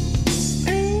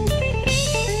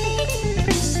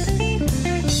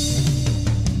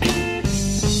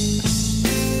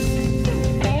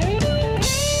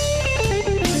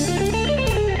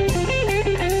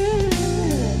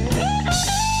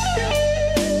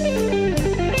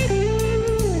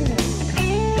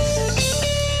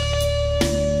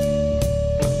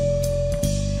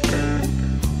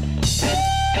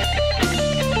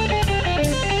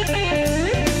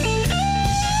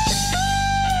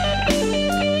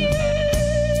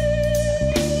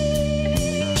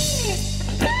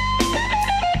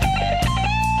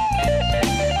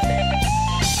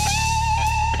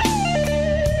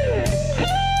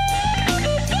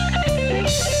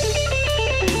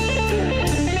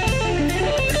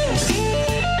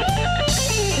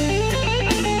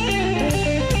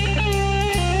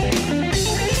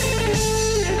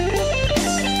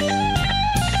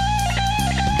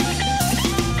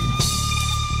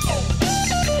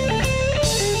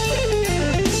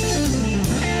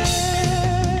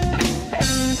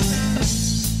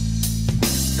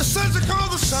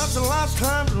 The last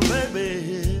time,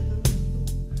 baby,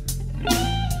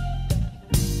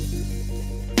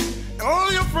 and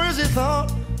all your friends, they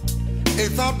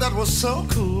thought that was so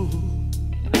cool.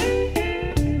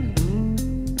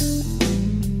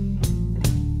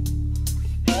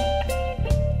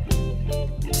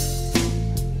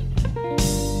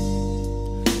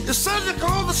 You said you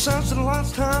called the shots the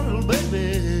last time,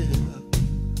 baby,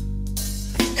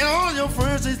 and all your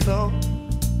friends, they thought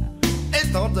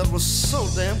that was so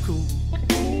damn cool.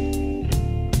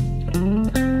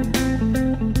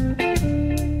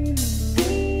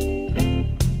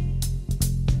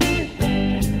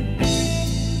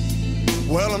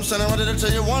 Well, I'm standing ready to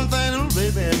tell you one thing, little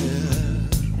baby.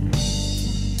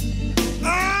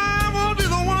 I won't be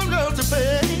the one, girl, to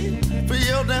pay for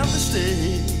your damn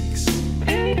mistakes.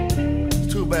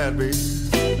 It's too bad, baby.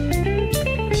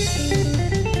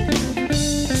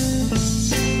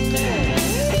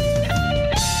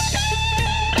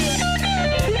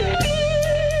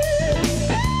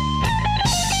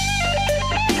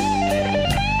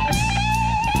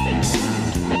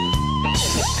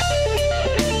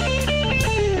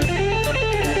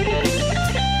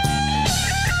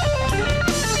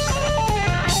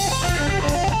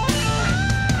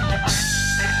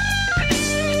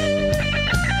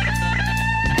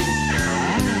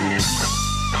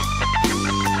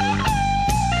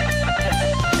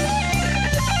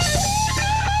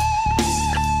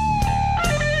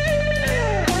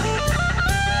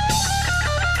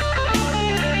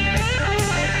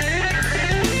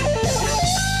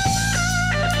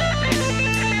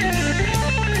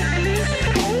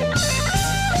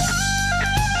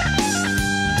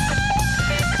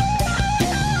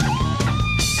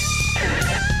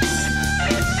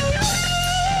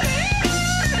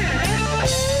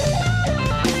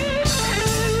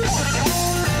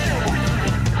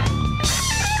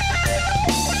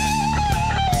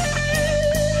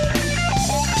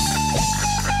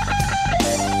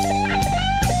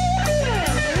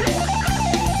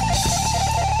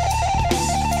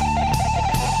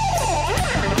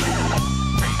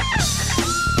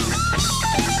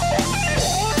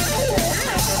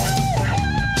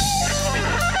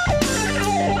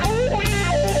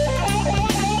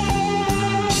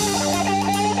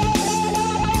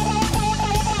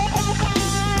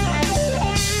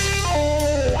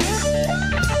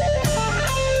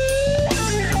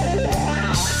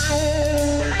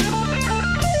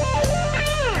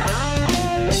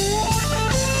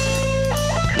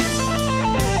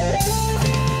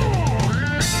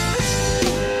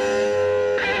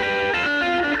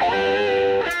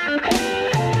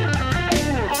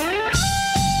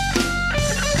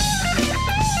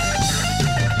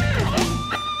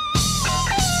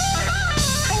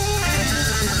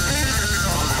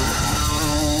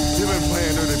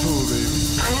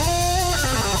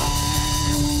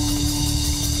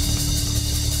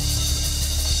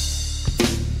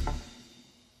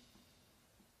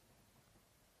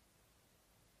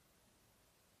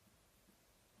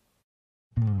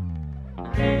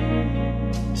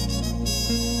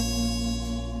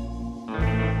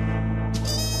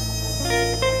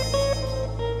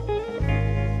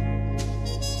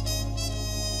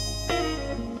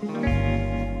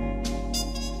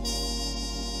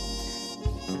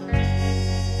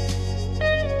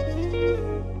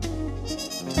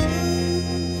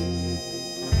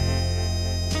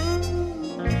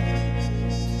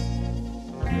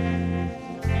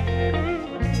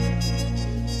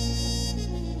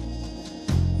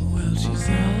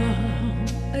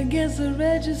 against the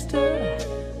register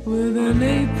with an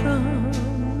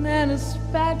apron and a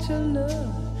spatula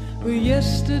with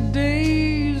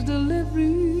yesterday's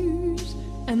deliveries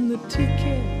and the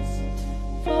tickets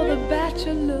for the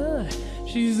bachelor.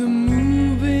 She's a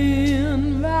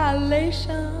moving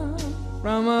violation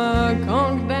from her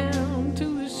conch down to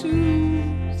the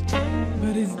shoes,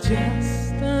 but it's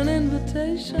just an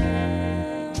invitation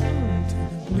to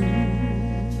the blues.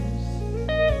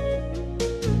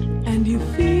 And you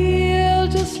feel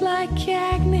just like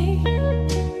Cagney.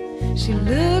 She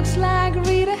looks like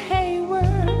Rita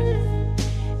Hayworth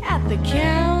at the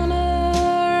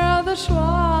counter of the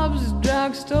Schwab's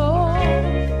drugstore.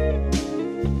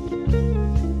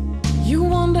 You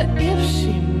wonder if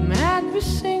she might be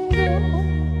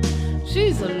single.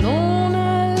 She's a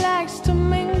loner, likes to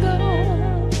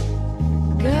mingle.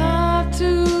 Got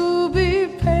to be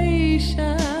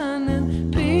patient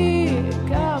and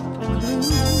pick up a clue.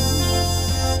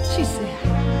 She said,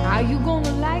 how you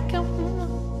gonna like him?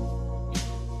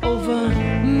 Over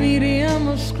medium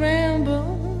or scramble.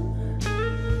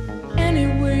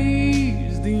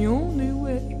 Anyways, the only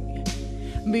way.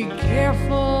 Be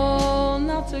careful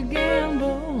not to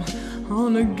gamble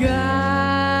on a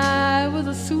guy with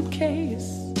a suitcase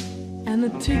and a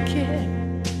ticket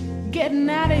getting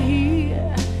out of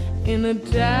here in a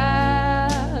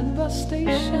tight bus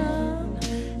station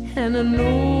and an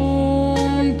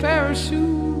old pair of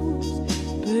shoes.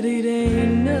 But it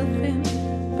ain't nothing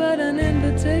but an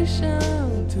invitation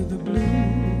to the blues.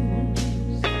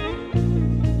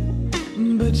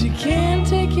 But you can't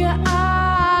take your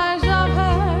eyes off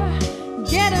her.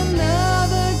 Get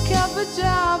another cup of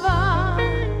java,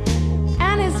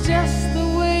 and it's just the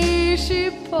way she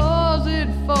pours it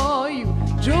for you,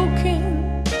 joking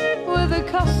with the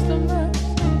customers.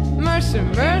 Mercy,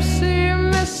 mercy,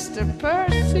 Mr.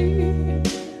 Percy,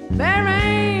 there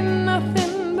ain't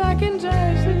nothing back in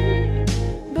Jersey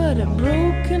but a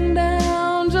broken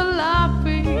down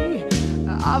jalopy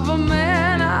of a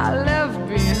man I left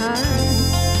behind,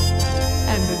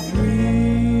 and a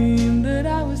dream that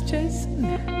I was chasing,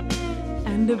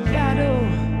 and a battle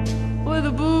with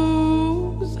the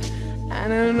booze,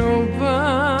 and an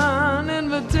open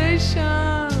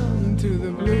invitation to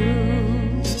the blues.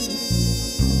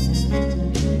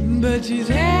 But she's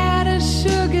had a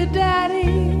sugar daddy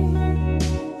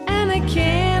and a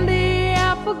candy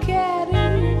apple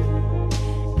caddy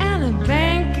and a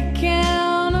bank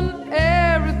account and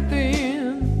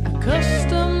everything,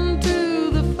 accustomed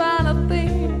to the finer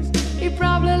things. He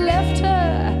probably left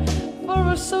her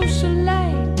for a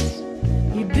socialite.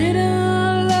 He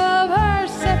didn't love her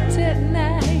except at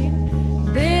night.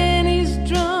 Then he's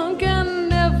drunk and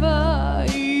never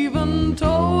even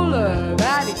told her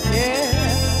that he cared.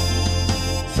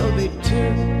 So they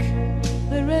took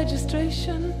the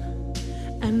registration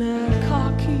and her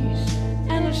car keys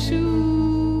and her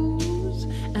shoes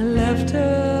and left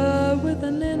her with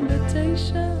an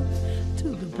invitation to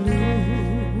the blues.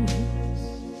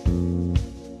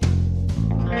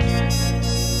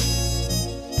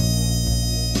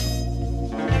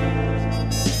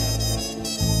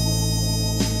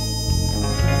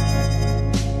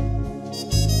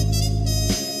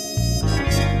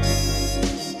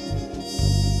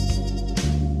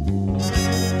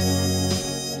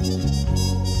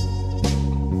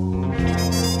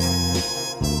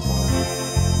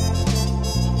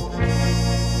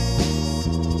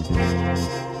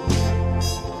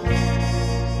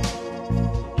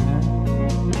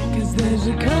 There's a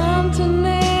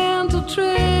continental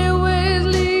trailways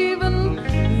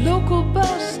leaving local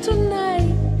bus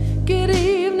tonight. Good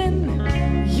evening,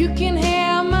 you can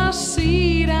have my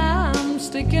seat. I'm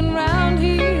sticking around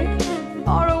here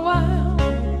for a while.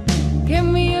 Give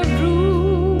me a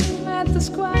room at the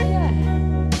Squire.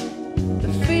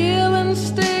 The filling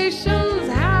station's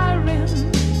hiring.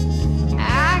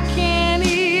 I can't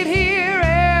eat here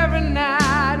every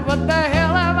night. What the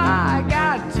hell have I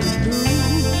got to do?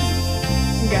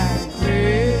 Got a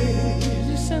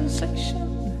crazy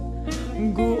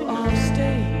sensation. Go or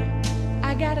stay,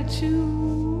 I gotta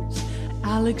choose.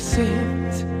 I'll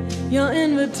accept your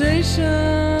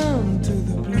invitation to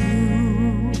the blues.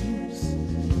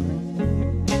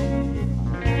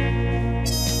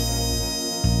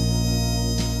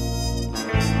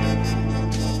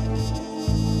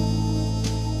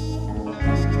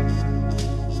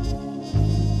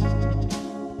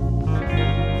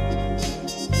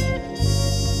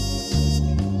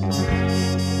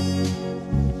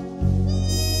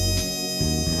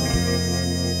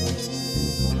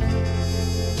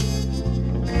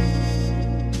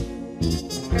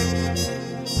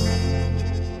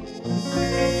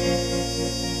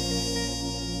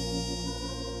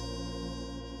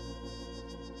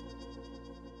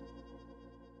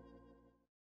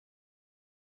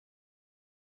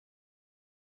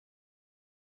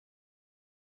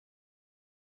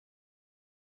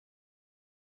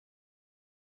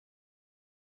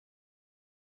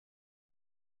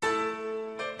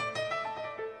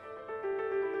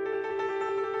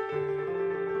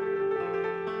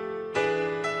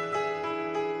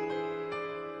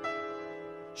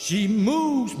 She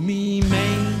moves me,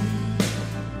 man.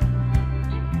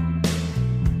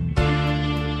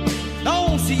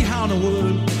 Don't see how in the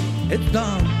world it's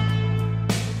done.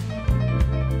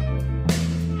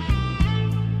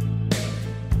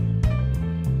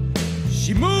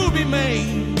 She moves me,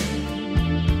 man.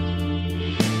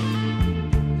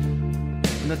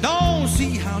 And I don't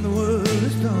see how in the world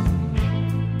it's done.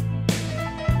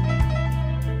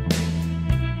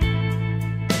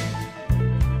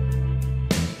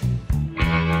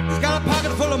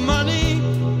 Pocket full of money,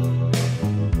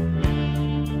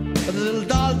 but the little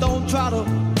doll don't try to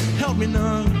help me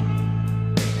none.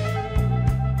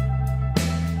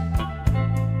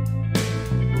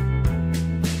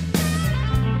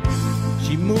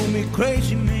 She moved me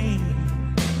crazy, man,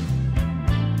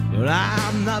 but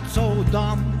I'm not so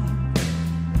dumb.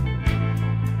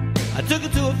 I took her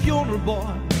to a funeral,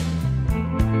 boy.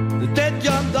 The dead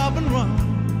jumped up and run.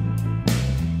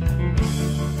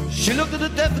 She looked at the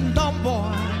deaf and dumb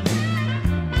boy.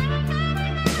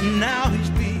 Now he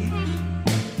speaks.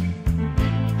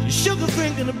 She shook her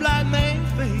finger in the blind man's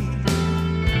face.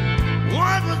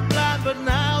 One was blind but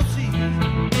now sees.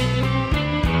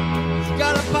 He's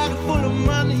got a pocket full of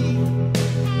money.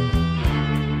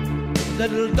 That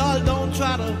little doll don't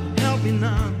try to help me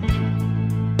now.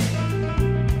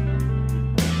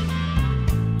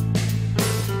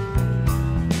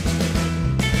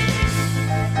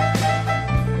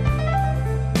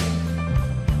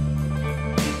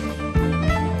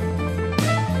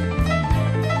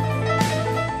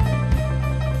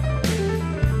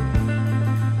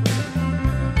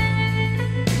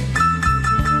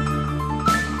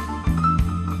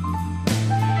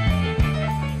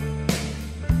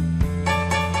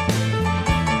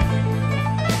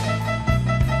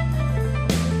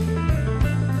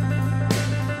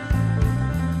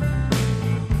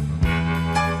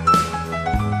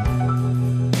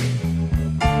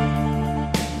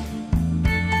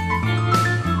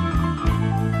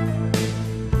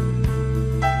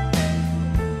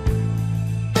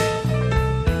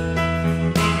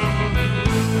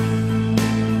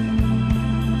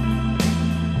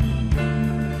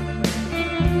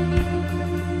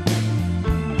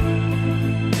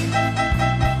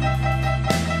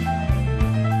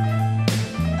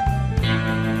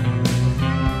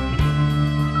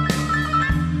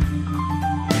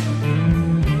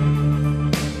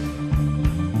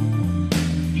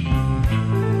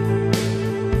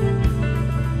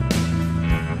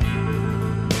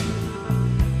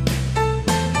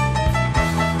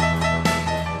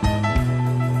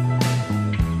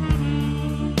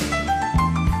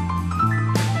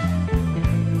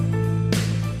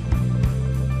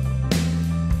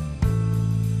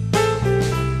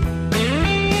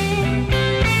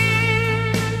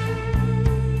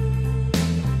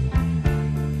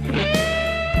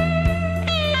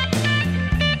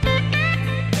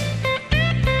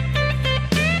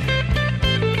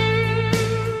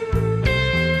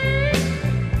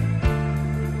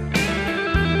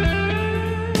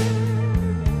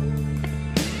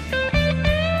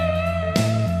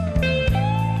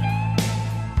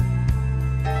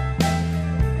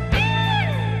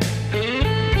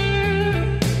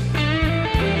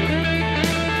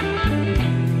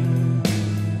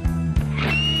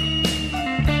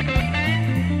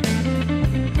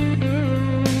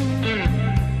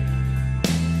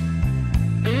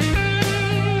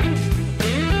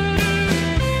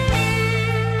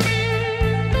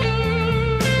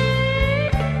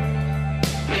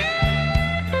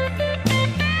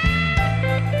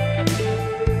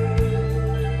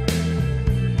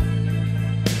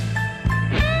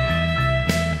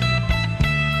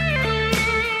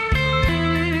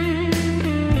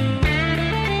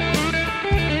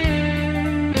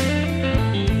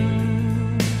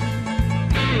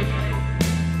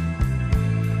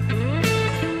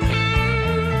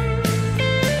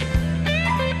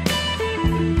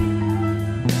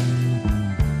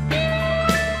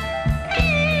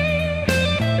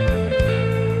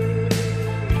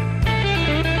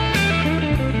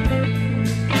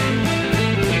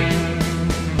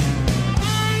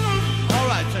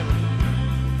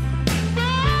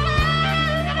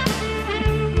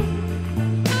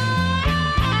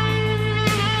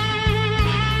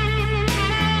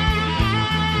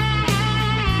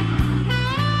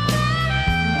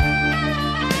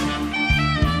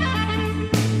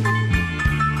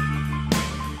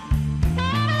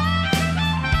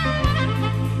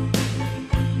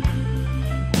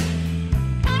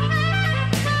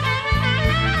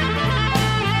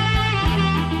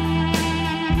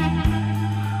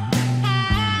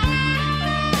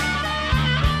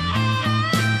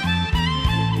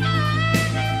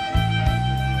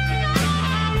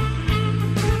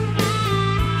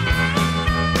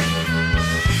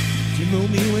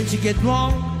 get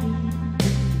drunk,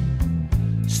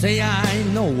 say I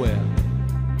ain't nowhere.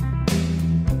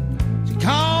 She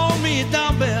called me a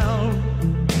dumbbell,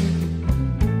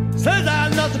 says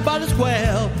I'm nothing but a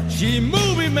square. She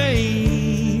movie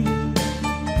made,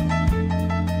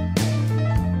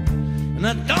 and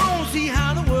I don't see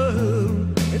how the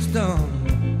world is done.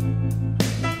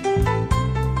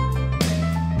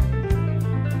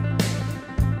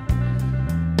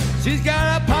 She's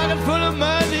got a pocket full of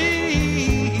money,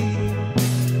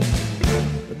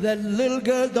 but that little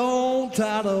girl don't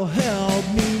try to help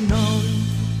me none.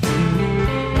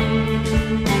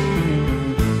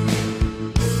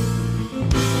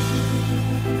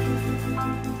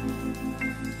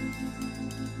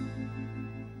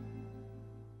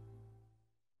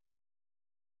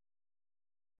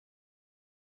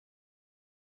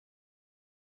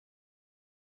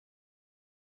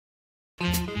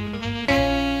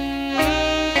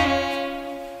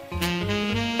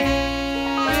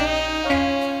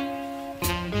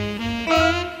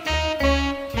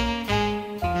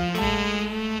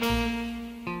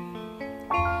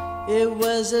 It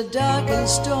was a dark and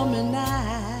stormy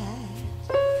night,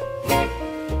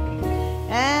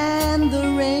 and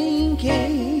the rain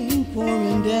came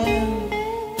pouring down.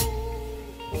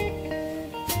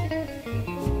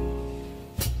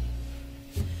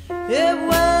 It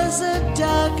was a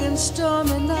dark and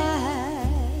stormy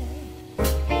night,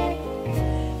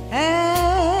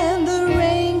 and the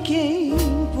rain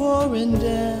came pouring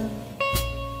down.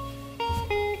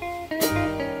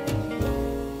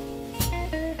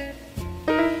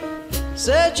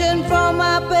 Searching for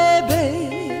my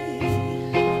baby,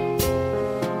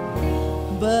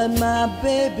 but my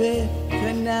baby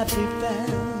could not be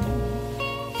found.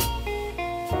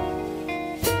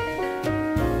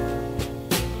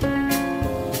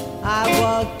 I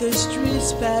walked the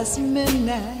streets past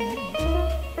midnight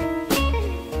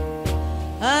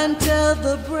until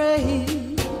the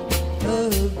break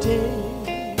of day.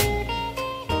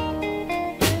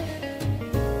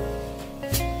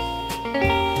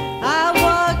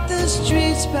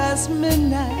 Streets past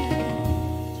midnight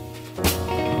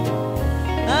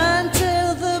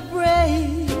until the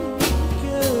break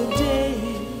of day.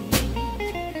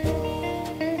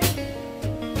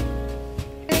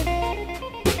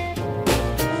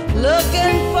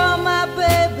 Looking for my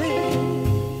baby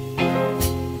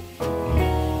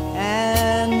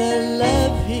and the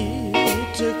love he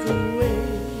took away.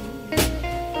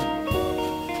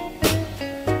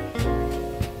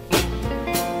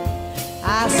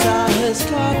 I saw his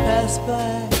car pass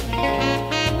by,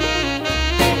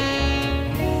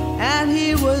 and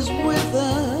he was with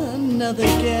another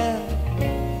gal.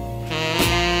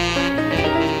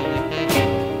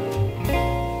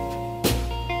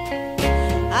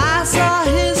 I saw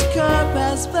his car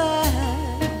pass by,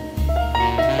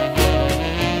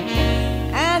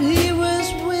 and he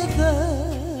was with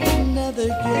another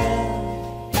gal.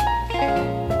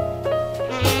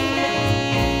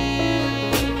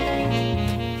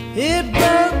 It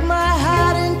broke my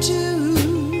heart in two.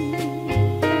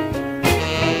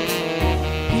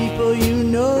 People, you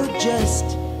know just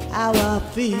how I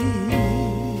feel.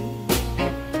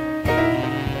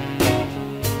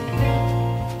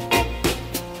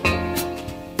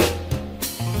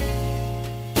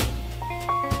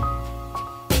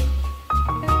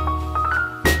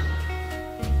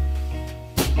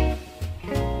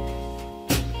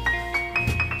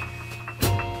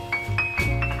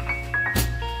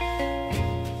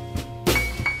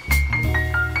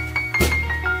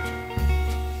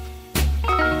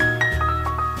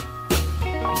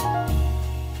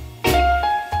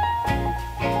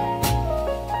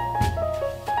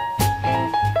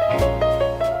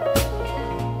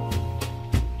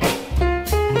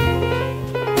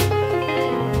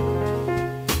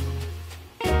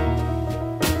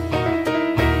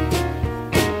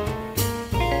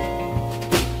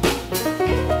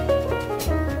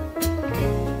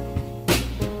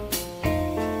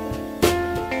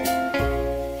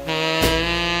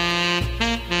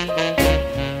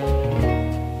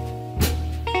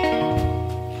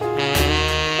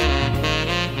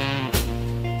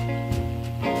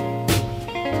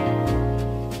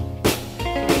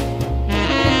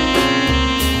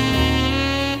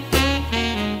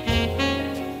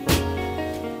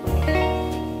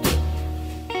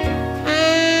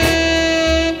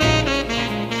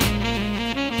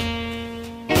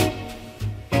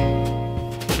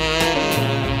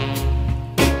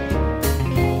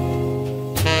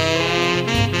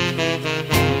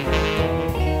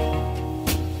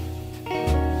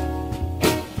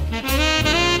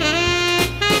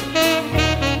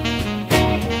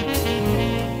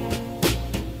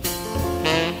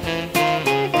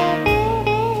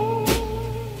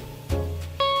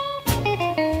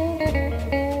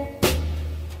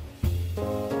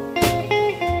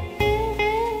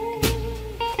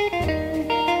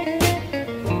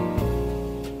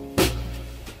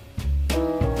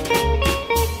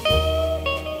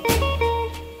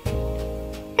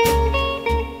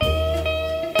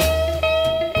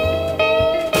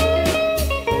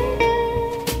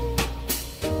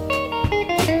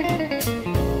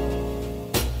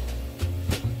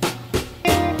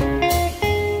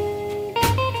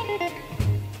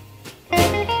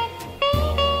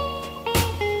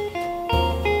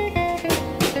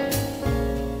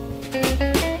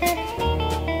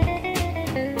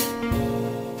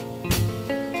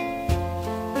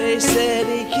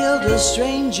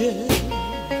 stranger,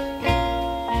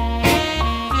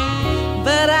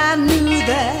 but I knew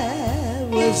that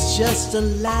was just a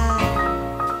lie.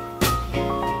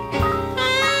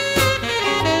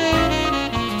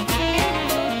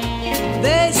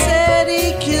 They said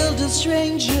he killed a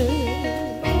stranger,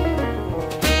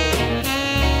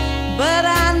 but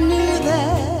I knew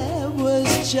that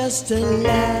was just a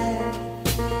lie.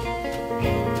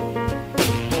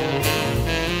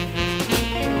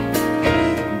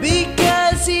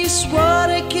 Because he swore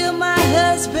to kill my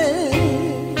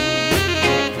husband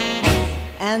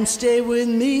and stay with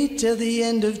me till the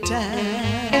end of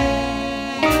time.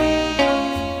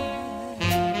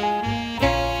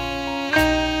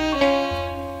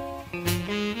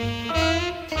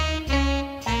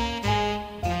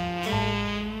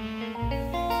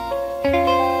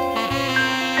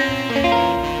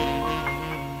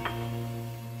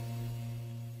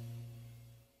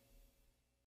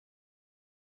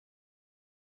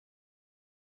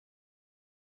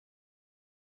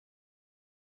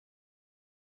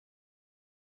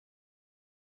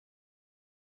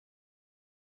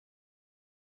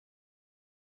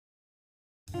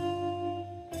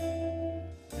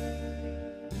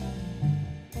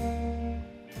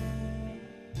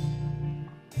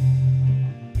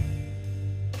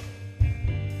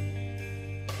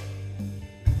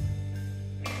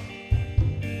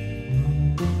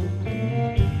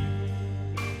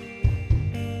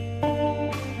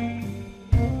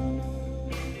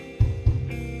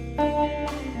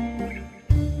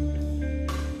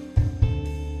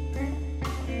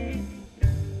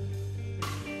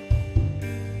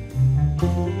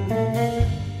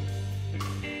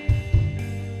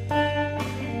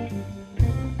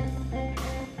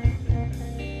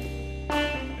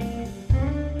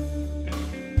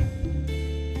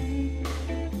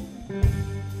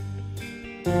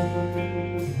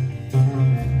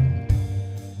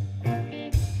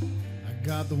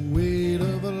 Got the weight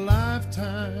of a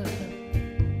lifetime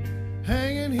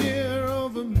hanging here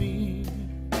over me.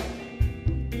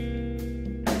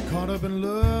 Caught up in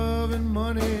love and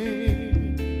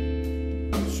money,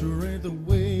 sure ain't the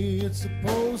way it's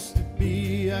supposed to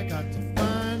be. I got to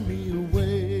find me a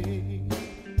way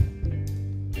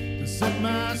to set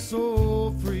my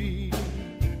soul free.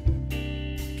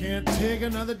 Can't take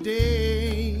another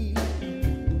day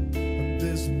of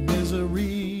this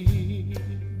misery.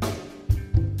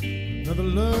 Another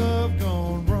love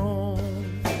gone wrong,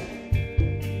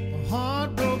 a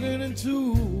heart broken in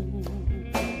two,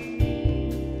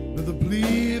 with a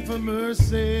plea for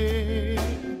mercy,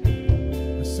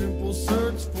 a simple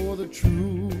search for the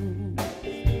truth.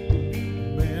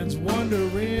 Man's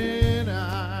wondering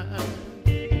eye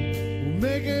will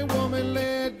make a woman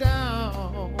lay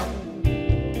down,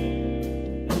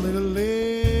 only to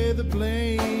lay the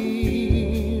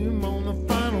blame on the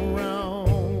final round.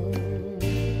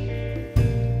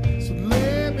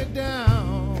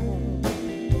 Down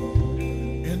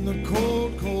in the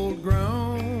cold, cold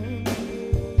ground,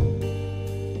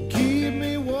 keep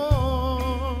me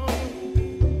warm,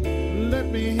 let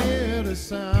me hear the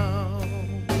sound,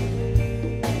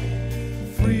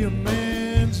 free a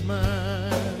man's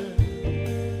mind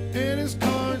and his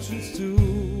conscience too.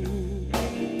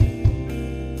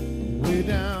 Way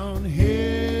down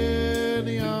here in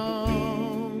the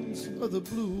arms of the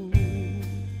blue.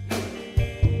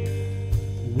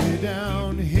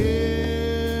 Down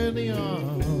here in the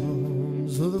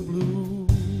arms of the blue.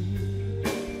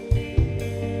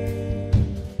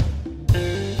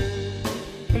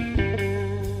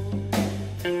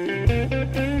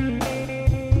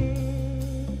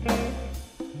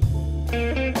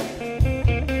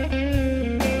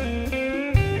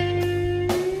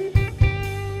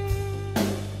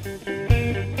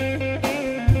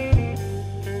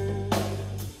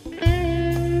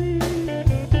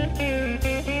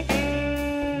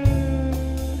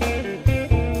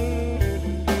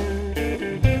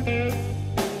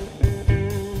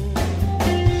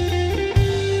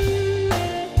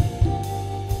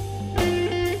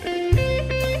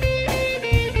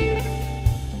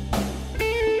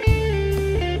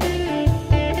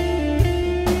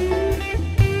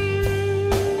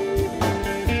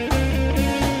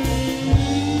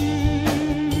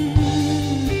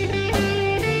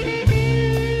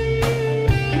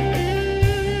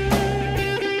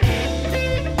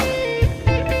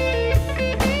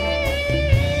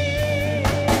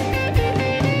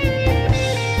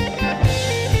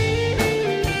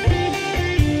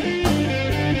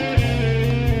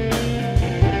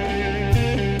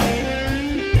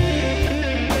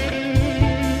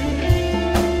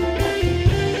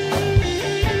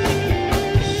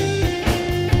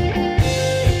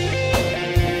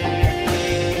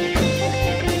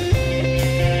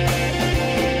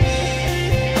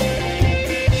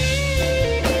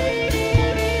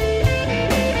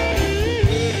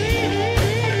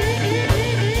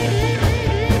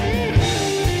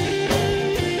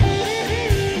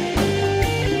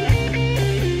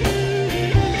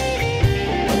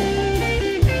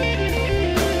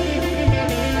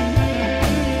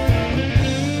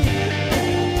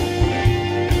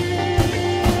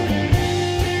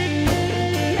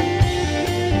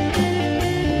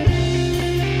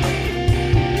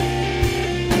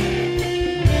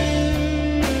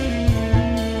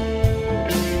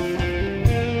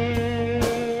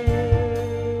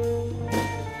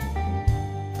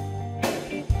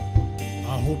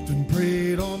 hoped and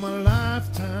prayed all my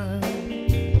lifetime,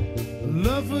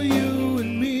 love for you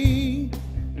and me,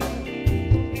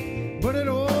 but it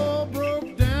all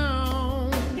broke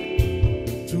down,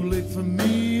 too late for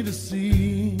me to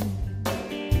see.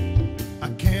 I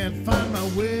can't find my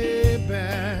way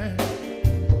back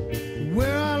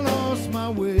where I lost my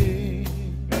way,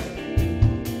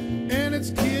 and it's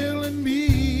killing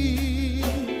me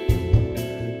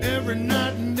every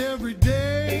night and every day.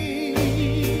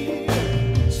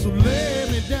 So lay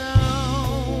me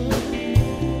down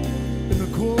in the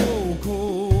cold,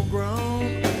 cold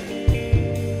ground,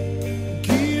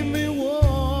 keep me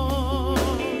warm,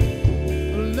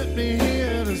 let me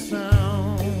hear the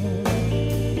sound.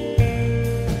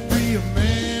 Free a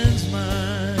man's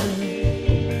mind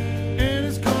and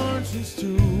his conscience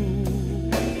too.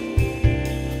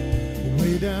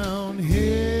 Way down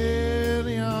here in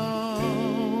the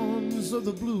arms of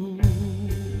the blues.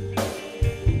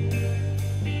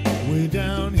 Way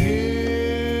down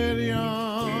here in the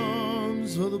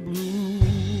arms of the blues.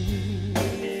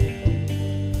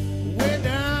 Way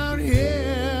down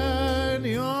here in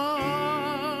the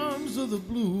arms of the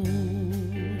blues.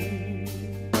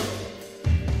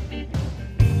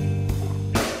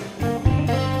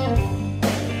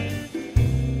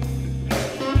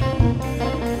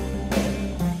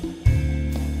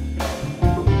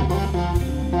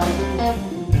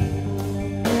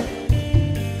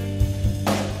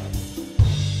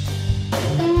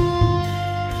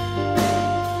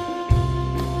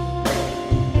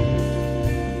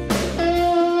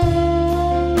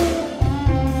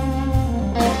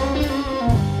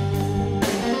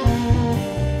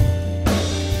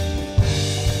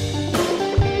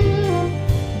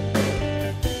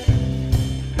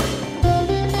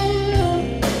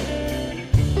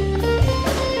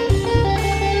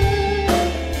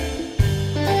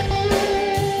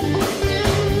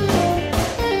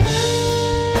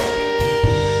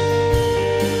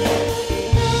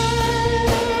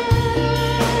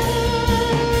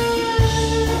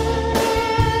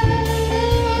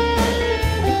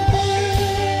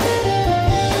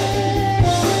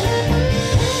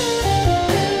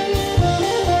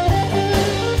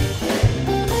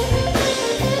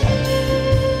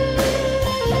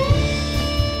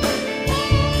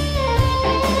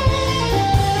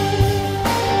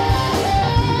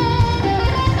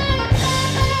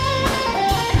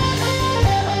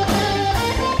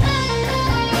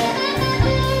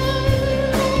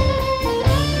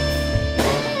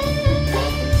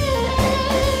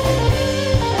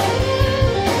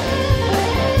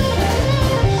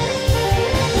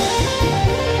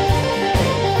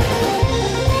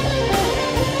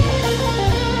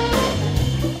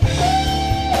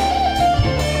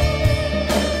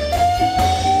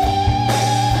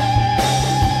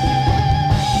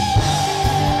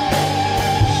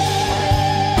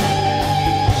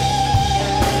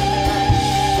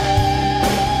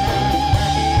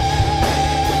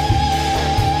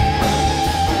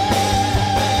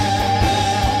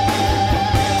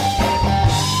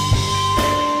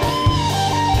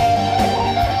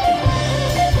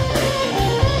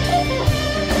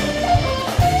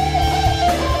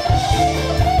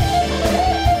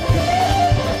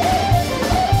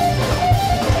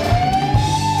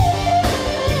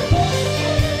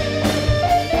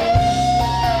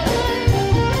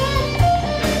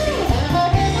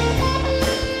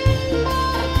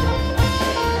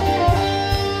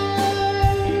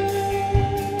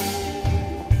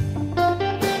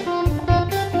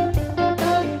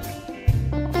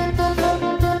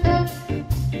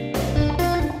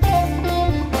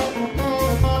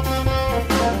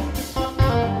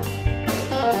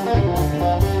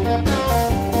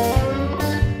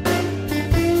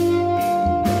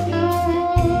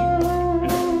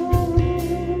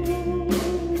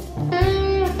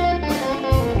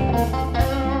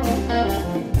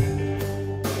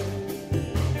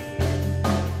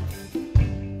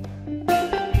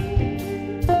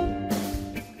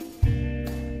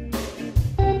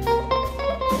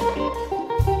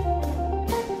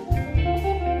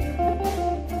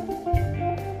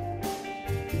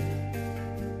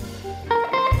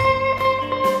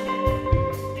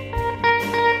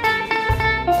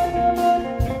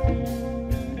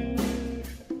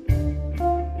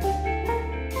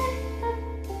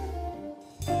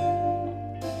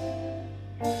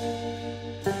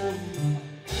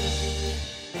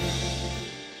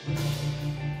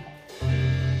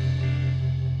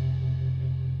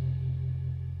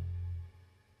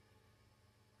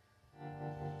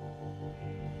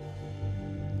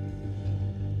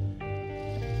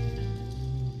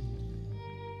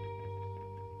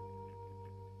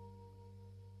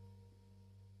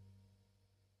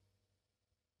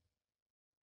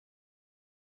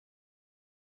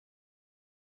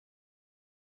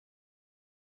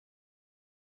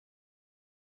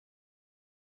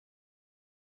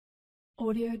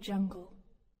 Audio Jungle.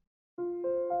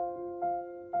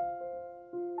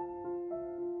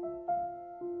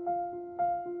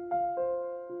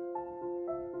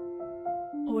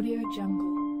 Audio Jungle.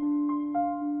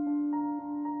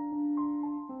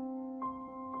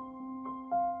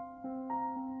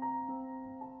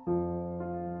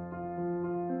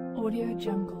 Audio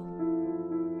Jungle.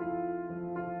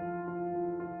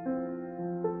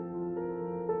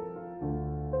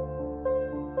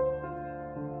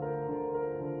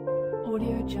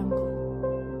 Audio Jungle.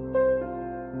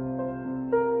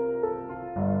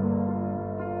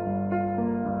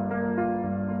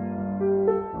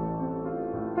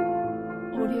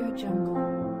 Audio Jungle.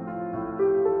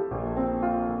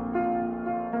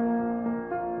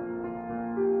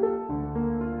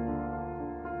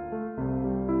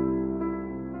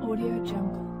 Audio Jungle.